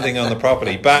there is hunting on the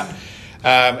property. But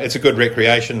it's a good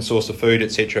recreation, source of food,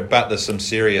 etc. But there's some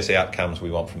serious outcomes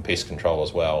we want from pest control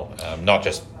as well. Not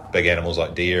just big animals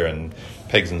like deer and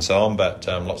pigs and so on, but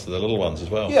lots of the little ones as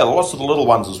well. Yeah, lots of the little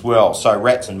ones as well. So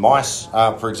rats and mice,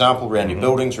 for example, around your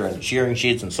buildings, around your shearing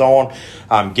sheds and so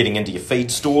on, getting into your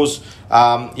feed stores.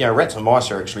 Rats and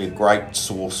mice are actually a great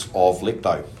source of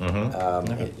lecto.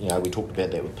 We talked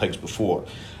about that with pigs before.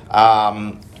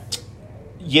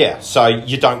 So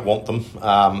you don't want them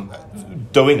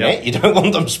doing that. You don't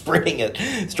want them spreading it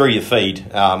through your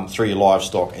feed, through your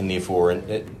livestock, and therefore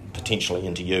potentially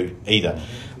into you either.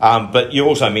 But you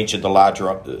also mentioned the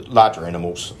larger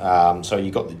animals. So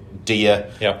you've got the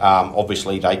deer.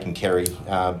 Obviously, they can carry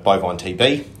bovine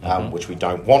TB, which we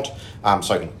don't want.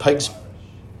 So can pigs.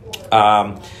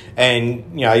 And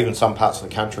even some parts of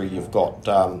the country, you've got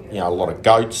a lot of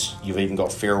goats. You've even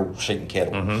got feral sheep and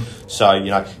cattle.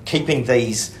 So keeping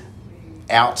these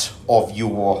out of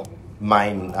your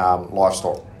main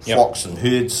livestock flocks and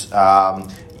herds,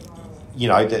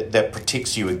 that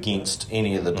protects you against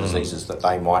any of the diseases that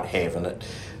they might have. And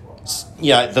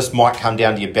this might come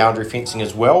down to your boundary fencing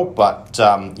as well, but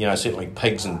certainly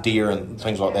pigs and deer and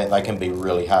things like that, they can be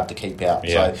really hard to keep out.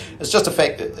 So it's just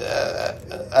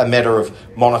a matter of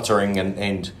monitoring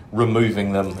and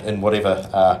removing them in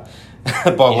whatever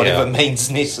by whatever means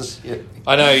necessary.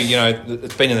 I know,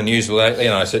 it's been in the news lately,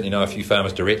 and I certainly know a few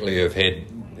farmers directly who have had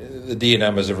the deer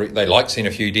numbers. They like seeing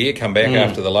a few deer come back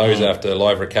after the lows, after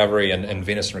live recovery and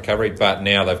venison recovery, but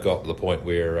now they've got to the point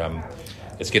where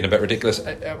it's getting a bit ridiculous.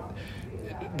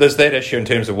 There's that issue in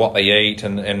terms of what they eat,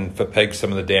 and for pigs,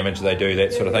 some of the damage they do,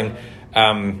 that sort of thing.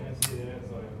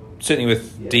 Certainly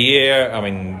with deer,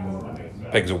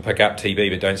 pigs will pick up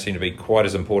TB, but don't seem to be quite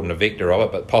as important a vector of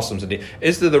it. But possums and deer,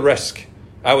 is there the risk?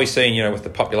 Are we seeing, with the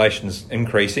populations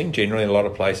increasing generally in a lot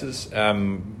of places,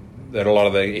 that a lot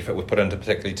of the effort we put into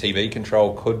particularly TB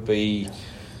control could be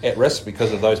at risk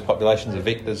because of those populations of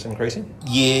vectors increasing?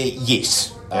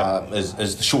 Yes.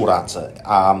 Is the short answer.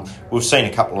 We've seen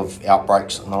a couple of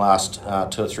outbreaks in the last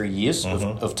 2 or 3 years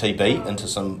of TB into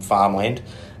some farmland,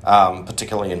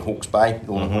 particularly in Hawke's Bay,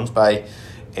 Northern Hawke's Bay,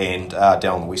 and down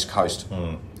on the west coast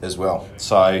as well.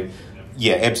 So,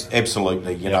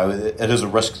 absolutely. It is a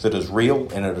risk that is real,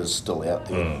 and it is still out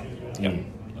there.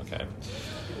 Okay.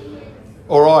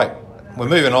 All right. We're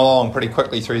moving along pretty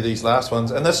quickly through these last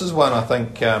ones, and this is one I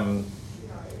think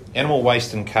animal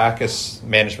waste and carcass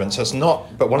management. So it's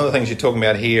not, but one of the things you're talking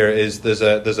about here is there's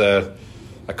a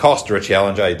cost or a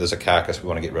challenge. There's a carcass, we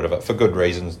want to get rid of it for good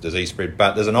reasons, disease spread,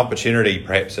 but there's an opportunity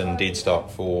perhaps in dead stock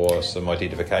for some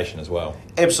identification as well.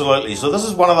 Absolutely. So this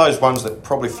is one of those ones that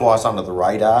probably flies under the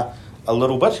radar a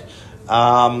little bit,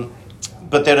 but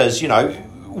that is,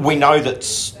 we know that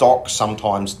stock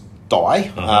sometimes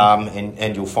die,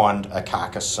 and you'll find a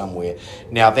carcass somewhere.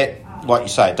 Now that, like you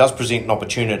say, it does present an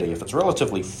opportunity. If it's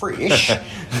relatively fresh, there's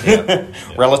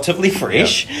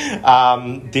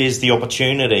the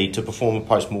opportunity to perform a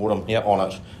post-mortem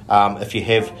on it. If you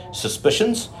have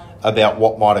suspicions about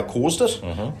what might have caused it,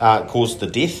 caused the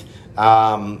death,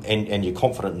 and you're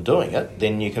confident in doing it,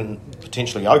 then you can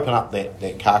potentially open up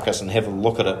that carcass and have a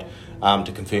look at it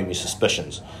to confirm your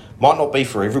suspicions. Might not be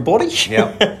for everybody.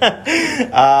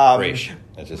 Fresh.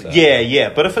 Yeah.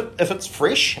 But if it's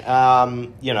fresh,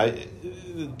 then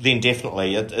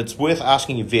definitely it's worth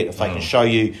asking your vet if they can show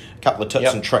you a couple of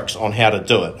tips and tricks on how to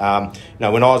do it.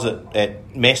 When I was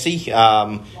at Massey,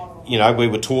 we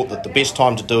were taught that the best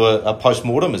time to do a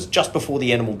post-mortem is just before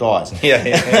the animal dies.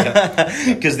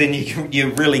 Because then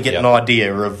you really get an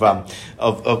idea of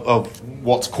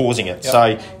what's causing it.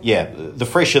 So the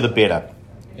fresher the better.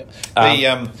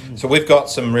 So we've got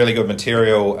some really good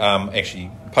material. Actually,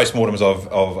 post-mortems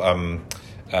of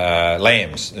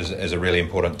lambs is a really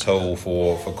important tool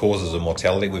for causes of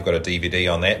mortality. We've got a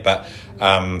DVD on that. But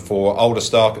for older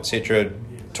stock, etc.,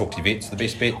 talk to your vet's the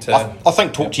best bet. I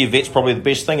think talk to your vet's probably the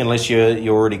best thing, unless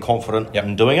you're already confident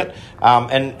in doing it.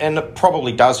 And it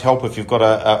probably does help if you've got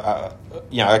a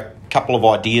couple of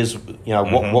ideas.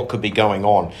 What could be going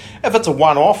on. If it's a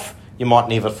one-off, you might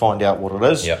never find out what it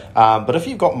is. But if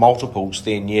you've got multiples,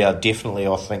 then definitely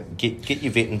I think get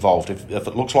your vet involved. If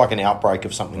it looks like an outbreak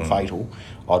of something fatal,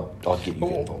 I'd get your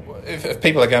vet involved. If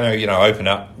people are going to open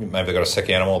up, maybe they've got a sick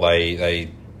animal, they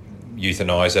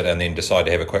euthanize it and then decide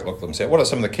to have a quick look themselves. What are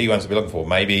some of the key ones to be looking for?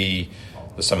 Maybe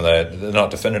some of they're not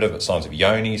definitive, but signs of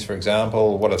Yonis, for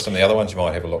example. What are some of the other ones you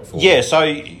might have a look for? Yeah, so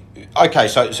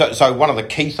one of the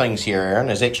key things here, Aaron,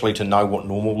 is actually to know what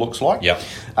normal looks like.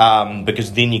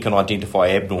 Because then you can identify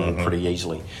abnormal pretty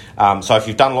easily. So if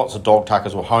you've done lots of dog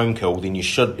tuckers or home kill, then you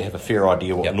should have a fair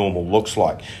idea what normal looks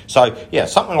like. So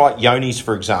something like Yonis,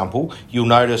 for example, you'll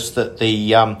notice that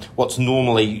the what's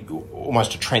normally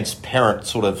almost a transparent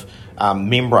sort of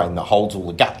membrane that holds all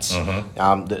the guts,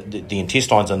 the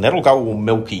intestines, and that'll go all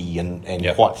milky and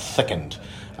quite thickened,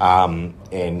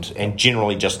 and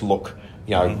generally just look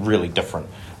really different.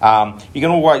 You can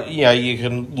always you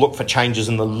can look for changes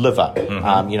in the liver.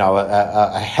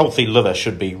 A healthy liver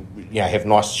should be have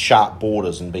nice sharp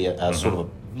borders and be a sort of a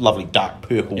lovely dark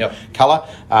purple colour.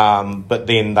 But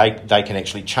then they can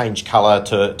actually change colour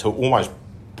to almost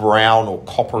brown or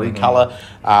coppery colour.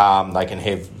 They can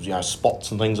have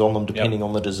spots and things on them depending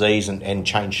on the disease and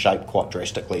change shape quite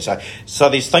drastically. So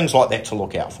there's things like that to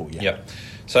look out for.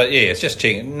 So it's just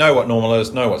checking, know what normal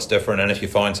is, know what's different, and if you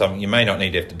find something, you may not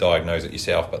need to have to diagnose it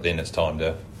yourself, but then it's time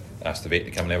to ask the vet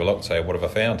to come and have a look and say, what have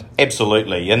I found?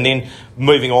 Absolutely. And then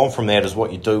moving on from that is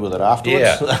what you do with it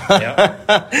afterwards.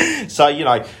 So,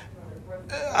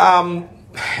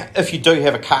 if you do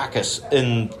have a carcass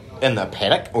in the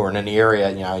paddock or in an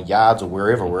area, yards or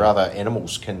wherever where other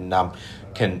animals can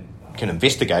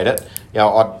investigate it,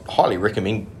 I'd highly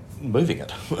recommend moving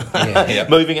it,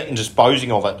 moving it and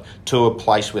disposing of it to a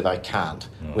place where they can't,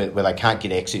 where they can't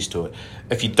get access to it.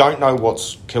 If you don't know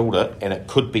what's killed it and it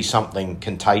could be something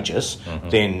contagious,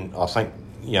 then I think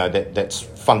that's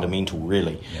fundamental,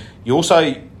 really. You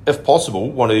also, if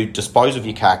possible, want to dispose of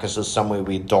your carcasses somewhere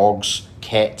where dogs,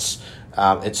 cats,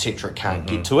 etc. can't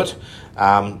get to it.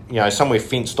 Somewhere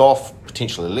fenced off,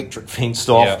 potentially electric fenced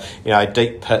off,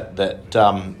 deep pit that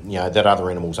that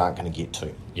other animals aren't going to get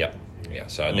to.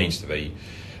 So it needs to be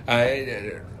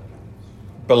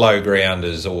below ground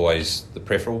is always the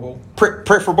preferable.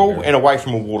 Preferable and away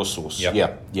from a water source.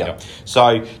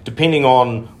 So depending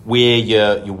on where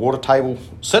your water table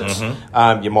sits,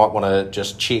 you might want to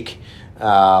just check.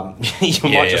 Want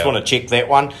to check that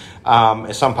one.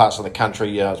 In some parts of the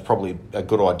country, it's probably a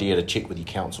good idea to check with your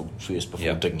council first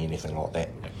before digging anything like that.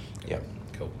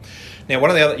 Cool. Now, one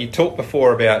of the other, you talked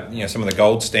before about some of the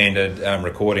gold standard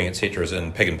recording, etc., is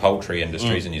in pig and poultry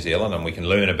industries in New Zealand, and we can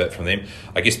learn a bit from them.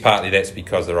 I guess partly that's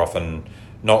because they're often,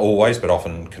 not always, but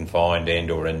often confined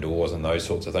and or indoors and those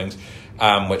sorts of things,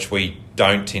 which we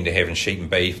don't tend to have in sheep and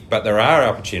beef. But there are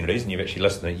opportunities, and you've actually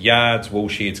listed it, yards, wool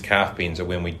sheds, calf pens are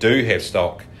when we do have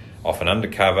stock, often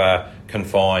undercover,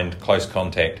 confined, close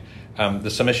contact.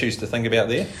 There's some issues to think about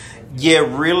there. Yeah,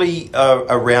 really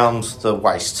around the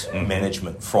waste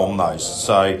management from those.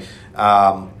 So,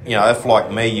 if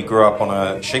like me, you grew up on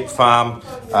a sheep farm,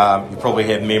 you probably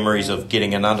have memories of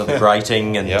getting in under the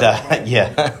grating and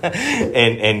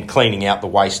and cleaning out the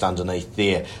waste underneath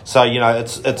there. So,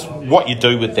 it's what you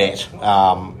do with that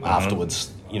afterwards.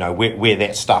 Where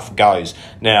that stuff goes.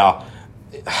 Now,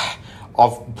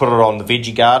 I've put it on the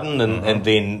veggie garden and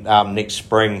then next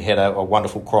spring had a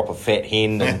wonderful crop of fat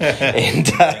hen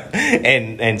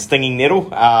and stinging nettle.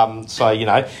 So,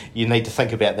 you need to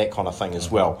think about that kind of thing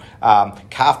as well.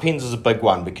 Calf pens is a big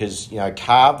one because,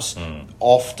 calves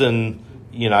often,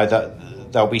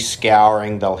 they'll be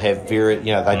scouring, they'll have they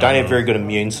don't have very good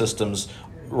immune systems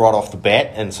right off the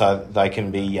bat, and so they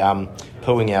can be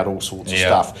pooing out all sorts of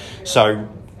stuff. So,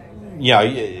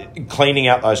 cleaning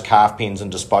out those calf pens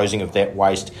and disposing of that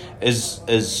waste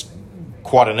is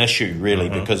quite an issue, really,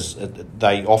 because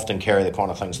they often carry the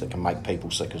kind of things that can make people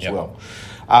sick as well.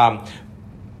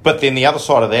 But then the other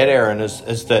side of that, Aaron,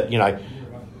 is that,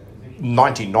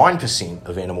 99%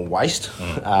 of animal waste,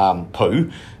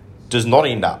 poo, does not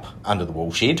end up under the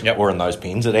wool shed or in those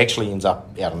pens. It actually ends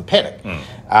up out in the paddock.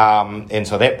 And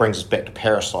so that brings us back to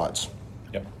parasites.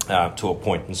 To a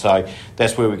point, and so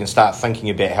that's where we can start thinking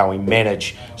about how we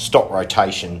manage stock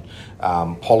rotation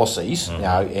policies,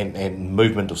 and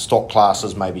movement of stock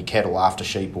classes, maybe cattle after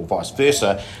sheep or vice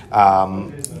versa,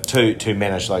 to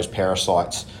manage those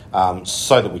parasites,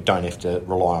 so that we don't have to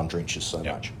rely on drenches so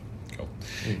much. Cool.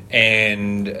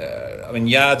 And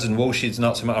yards and wool sheds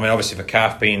not so much. Obviously for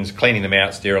calf pens, cleaning them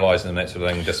out, sterilising them, that sort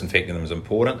of thing, disinfecting them is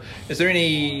important. Is there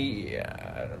any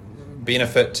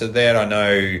benefit to that? I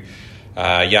know.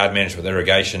 Yard management with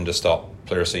irrigation to stop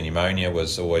pleurisy pneumonia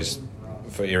was always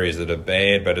for areas that are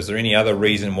bad, but is there any other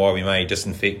reason why we may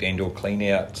disinfect and or clean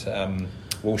out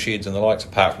wool sheds and the likes,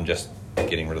 apart from just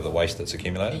getting rid of the waste that's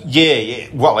accumulated? Yeah,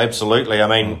 well, absolutely.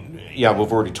 We've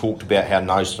already talked about how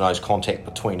nose-to-nose contact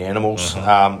between animals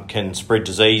can spread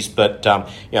disease, but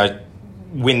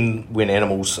when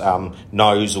animals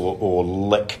nose or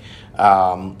lick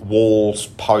walls,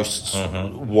 posts,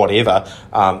 whatever,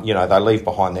 they leave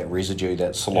behind that residue,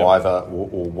 that saliva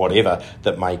or whatever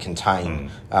that may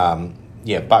contain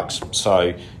bugs.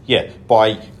 So,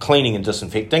 by cleaning and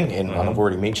disinfecting, and I've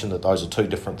already mentioned that those are two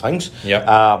different things,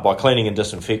 by cleaning and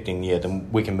disinfecting,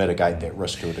 then we can mitigate that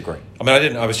risk to a degree.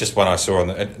 I was just one I saw on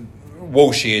the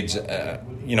wool sheds.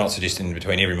 You're not suggesting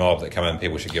between every mob that come in,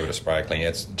 people should give it a spray clean.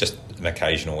 It's just an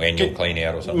occasional annual clean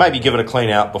out or something. Maybe give it a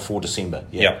clean out before December.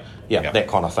 That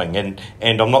kind of thing.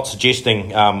 And I'm not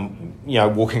suggesting,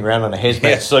 walking around in a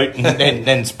hazmat suit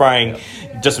and spraying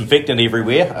disinfectant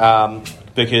everywhere,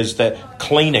 because that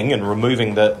cleaning and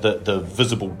removing the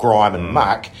visible grime and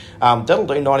muck, that'll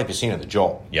do 90% of the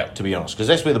job, to be honest, because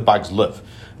that's where the bugs live.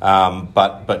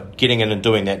 But getting in and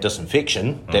doing that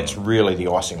disinfection, that's really the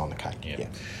icing on the cake.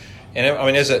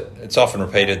 And it's often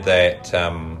repeated that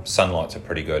sunlight's a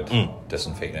pretty good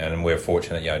disinfectant, and we're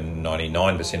fortunate,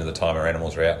 99% of the time our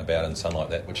animals are out and about in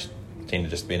sunlight, which tend to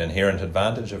just be an inherent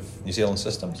advantage of New Zealand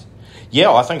systems.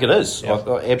 Yeah, I think it is.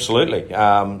 Absolutely.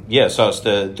 So it's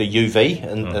the UV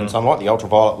in sunlight, the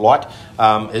ultraviolet light,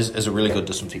 is a really good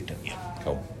disinfectant.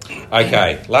 Cool.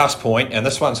 Okay, last point, and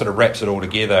this one sort of wraps it all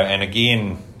together, and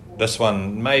again, this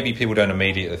one, maybe people don't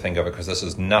immediately think of it because this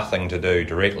has nothing to do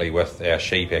directly with our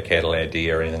sheep, our cattle, our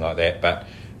deer, or anything like that, but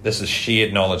this is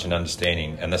shared knowledge and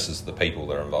understanding, and this is the people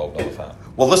that are involved on the farm.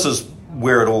 Well, this is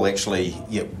where it all actually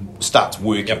starts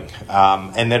working.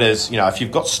 And that is, if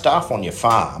you've got staff on your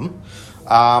farm,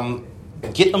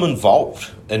 get them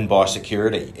involved in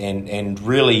biosecurity and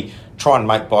really try and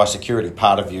make biosecurity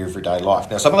part of your everyday life.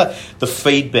 Now, some of the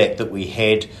feedback that we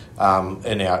had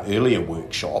in our earlier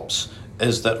workshops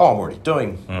is that, I'm already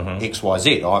doing X, Y,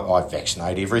 Z. I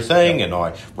vaccinate everything and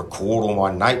I record all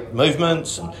my NAPE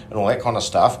movements and all that kind of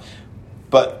stuff.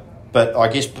 But I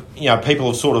guess, people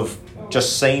have sort of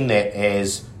just seen that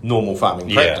as normal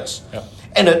farming practice.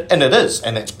 And it is,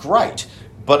 and that's great.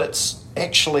 But it's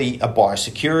actually a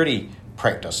biosecurity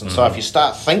practice. And so if you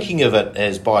start thinking of it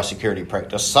as biosecurity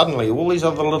practice, suddenly all these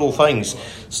other little things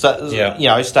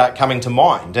start coming to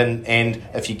mind. And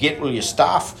if you get all your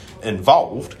staff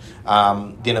involved,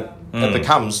 then it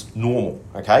becomes normal.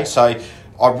 Okay, so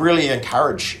I really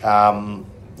encourage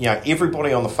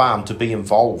everybody on the farm to be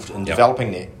involved in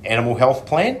developing their animal health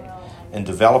plan and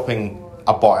developing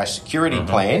a biosecurity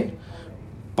plan.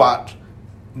 But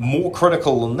more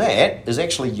critical than that is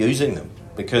actually using them,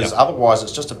 because otherwise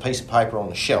it's just a piece of paper on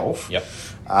the shelf.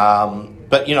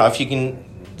 But if you can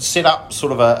set up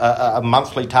sort of a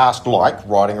monthly task like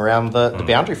riding around the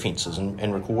boundary fences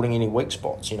and recording any weak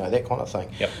spots, that kind of thing.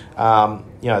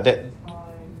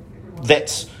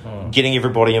 That's getting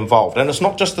everybody involved. And it's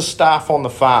not just the staff on the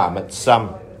farm, it's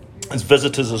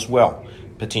visitors as well,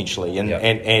 potentially.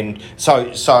 And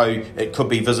so it could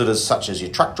be visitors such as your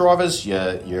truck drivers,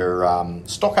 your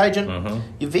stock agent,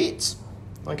 your vets.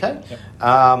 Okay?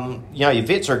 Your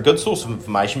vets are a good source of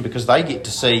information because they get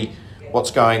to see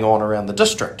what's going on around the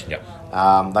district.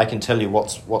 They can tell you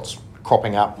what's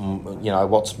cropping up and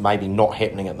what's maybe not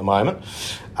happening at the moment.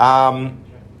 And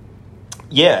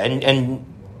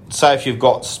so if you've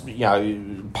got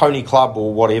pony club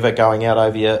or whatever going out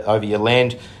over your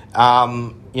land,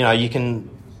 you can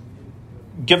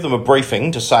give them a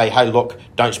briefing to say, hey, look,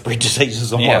 don't spread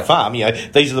diseases on my farm.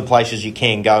 These are the places you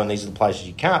can go and these are the places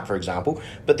you can't, for example.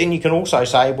 But then you can also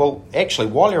say, well, actually,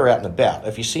 while you're out and about,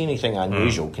 if you see anything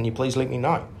unusual, can you please let me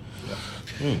know?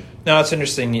 No, it's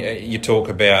interesting. You talk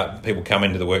about people come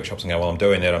into the workshops and go, well, I'm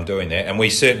doing that. And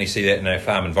we certainly see that in our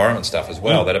farm environment stuff as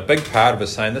well, that a big part of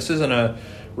us saying this isn't a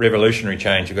revolutionary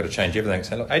change, you've got to change everything.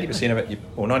 So look, 80% of it,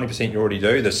 or 90% you already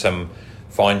do. There's some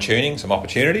fine-tuning, some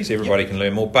opportunities. Everybody can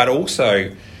learn more. But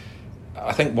also,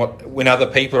 I think when other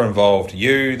people are involved,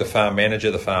 you, the farm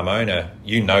manager, the farm owner,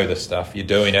 you know this stuff. You're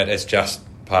doing it. It's just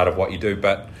part of what you do.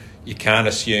 But you can't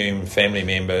assume family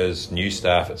members, new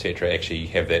staff, etc., actually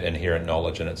have that inherent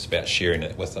knowledge, and it's about sharing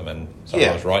it with them. And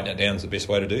sometimes writing it down is the best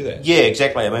way to do that. Yeah,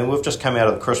 exactly. I mean, we've just come out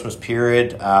of the Christmas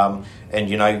period,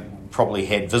 and probably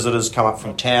had visitors come up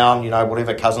from town.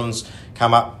 Whatever, cousins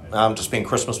come up to spend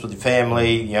Christmas with their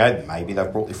family. Maybe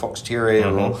they've brought their fox terrier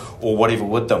or whatever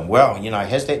with them. Well,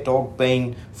 has that dog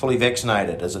been fully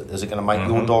vaccinated? Is it going to make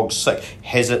your dog sick?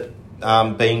 Has it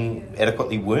been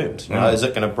adequately wormed? Is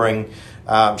it going to bring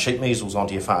sheep measles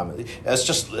onto your farm?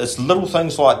 It's little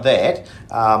things like that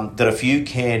that if you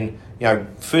can,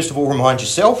 first of all remind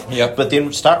yourself, but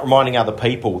then start reminding other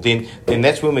people, then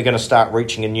that's when we're going to start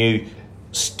reaching a new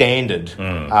standard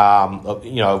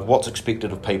of what's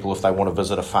expected of people if they want to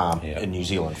visit a farm in New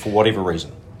Zealand for whatever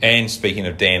reason. And speaking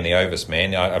of Dan the Ovis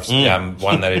man, I've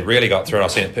one that had really got through, and I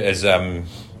sent it as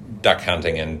duck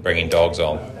hunting and bringing dogs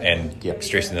on, and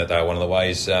stressing that they're one of the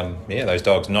ways, those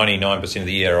dogs 99% of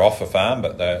the year are off a farm,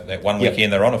 but that one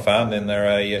weekend they're on a farm, then they're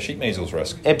a sheep measles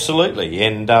risk. Absolutely.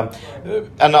 And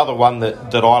another one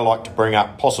that I like to bring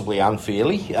up, possibly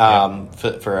unfairly,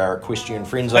 for our equestrian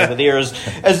friends over there, is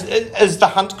the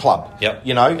hunt club.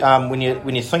 When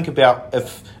you think about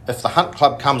if the hunt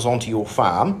club comes onto your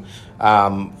farm,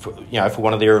 for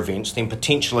one of their events, then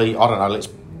potentially, I don't know, let's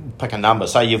pick a number.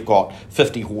 Say you've got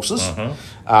 50 horses,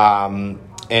 and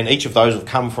each of those have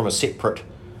come from a separate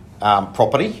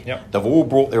property. They've all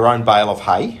brought their own bale of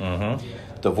hay.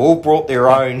 They've all brought their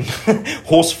own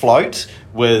horse float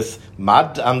with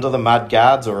mud under the mud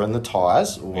guards or in the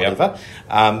tyres or whatever.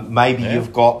 Maybe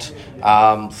you've got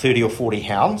 30 or 40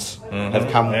 hounds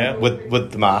have come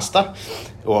with the master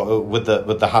or with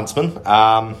the huntsman.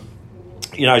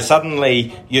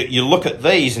 Suddenly you look at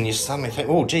these and you suddenly think,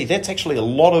 oh, gee, that's actually a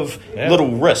lot of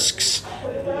little risks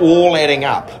all adding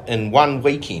up in one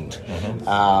weekend.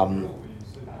 And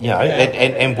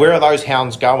where are those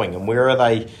hounds going, and where are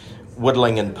they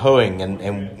whittling and pooing,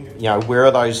 and where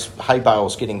are those hay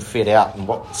bales getting fed out, and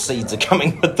what seeds are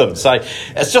coming with them? So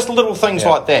it's just little things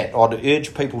like that I'd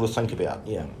urge people to think about.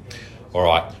 All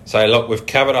right. So look, we've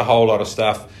covered a whole lot of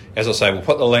stuff. As I say, we'll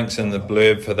put the links in the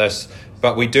blurb for this.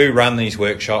 But we do run these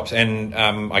workshops, and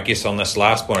I guess on this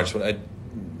last point,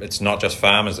 it's not just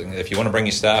farmers. If you want to bring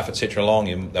your staff, etc., along,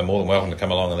 they're more than welcome to come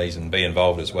along on these and be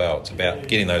involved as well. It's about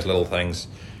getting those little things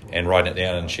and writing it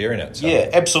down and sharing it. So. Yeah,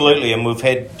 absolutely. And we've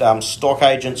had stock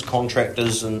agents,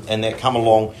 contractors, and that come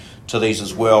along to these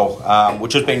as well,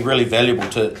 which has been really valuable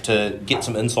to get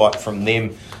some insight from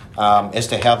them as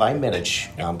to how they manage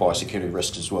biosecurity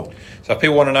risks as well. So if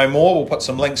people want to know more, we'll put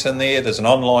some links in there. There's an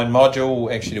online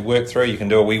module actually to work through. You can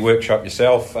do a wee workshop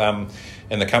yourself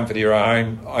in the comfort of your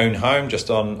own home, just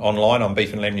online on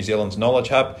Beef and Lamb New Zealand's Knowledge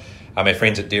Hub. Our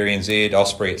friends at Dairy NZ,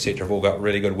 Osprey, etc. have all got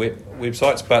really good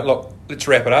websites. But look, let's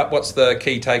wrap it up. What's the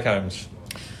key take-homes,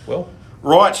 Will?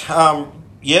 Right.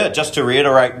 Just to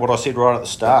reiterate what I said right at the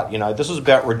start, this is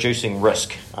about reducing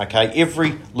risk, okay?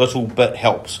 Every little bit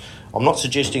helps. I'm not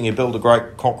suggesting you build a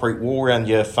great concrete wall around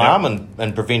your farm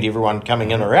and prevent everyone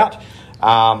coming in or out,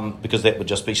 because that would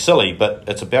just be silly, but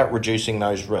it's about reducing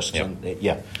those risks.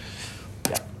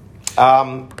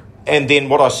 And then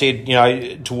what I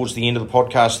said, towards the end of the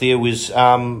podcast there was,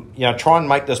 try and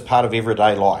make this part of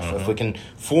everyday life. If we can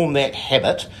form that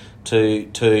habit to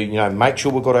make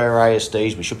sure we've got our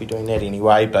ASDs, we should be doing that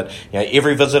anyway, but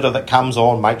every visitor that comes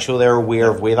on, make sure they're aware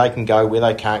of where they can go, where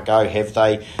they can't go, have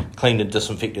they cleaned and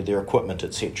disinfected their equipment,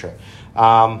 etc.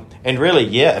 And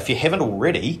really, if you haven't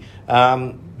already,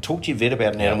 talk to your vet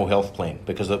about an animal health plan,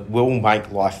 because it will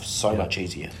make life so much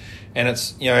easier. And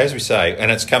it's, as we say, and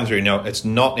it's come through, it's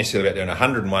not necessarily about doing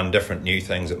 101 different new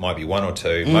things. It might be one or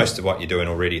two. Most of what you're doing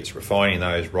already, it's refining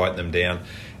those, writing them down.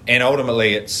 And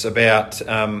ultimately, it's about,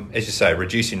 as you say,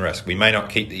 reducing risk. We may not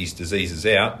keep these diseases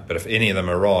out, but if any of them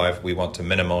arrive, we want to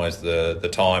minimise the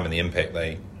time and the impact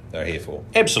they're here for.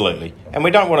 Absolutely, and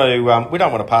we don't want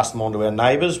to pass them on to our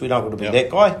neighbours. We don't want to be that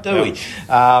guy, do we?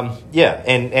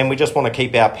 And we just want to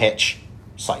keep our patch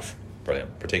safe.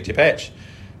 Brilliant. Protect your patch.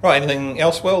 Right. Anything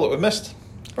else, Will, that we've missed?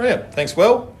 Brilliant. Thanks,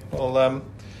 Will. Well,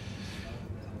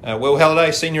 Will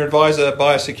Halliday, Senior Advisor,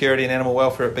 Biosecurity and Animal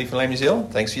Welfare at Beef and Lamb New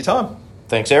Zealand. Thanks for your time.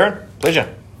 Thanks, Aaron.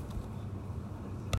 Pleasure.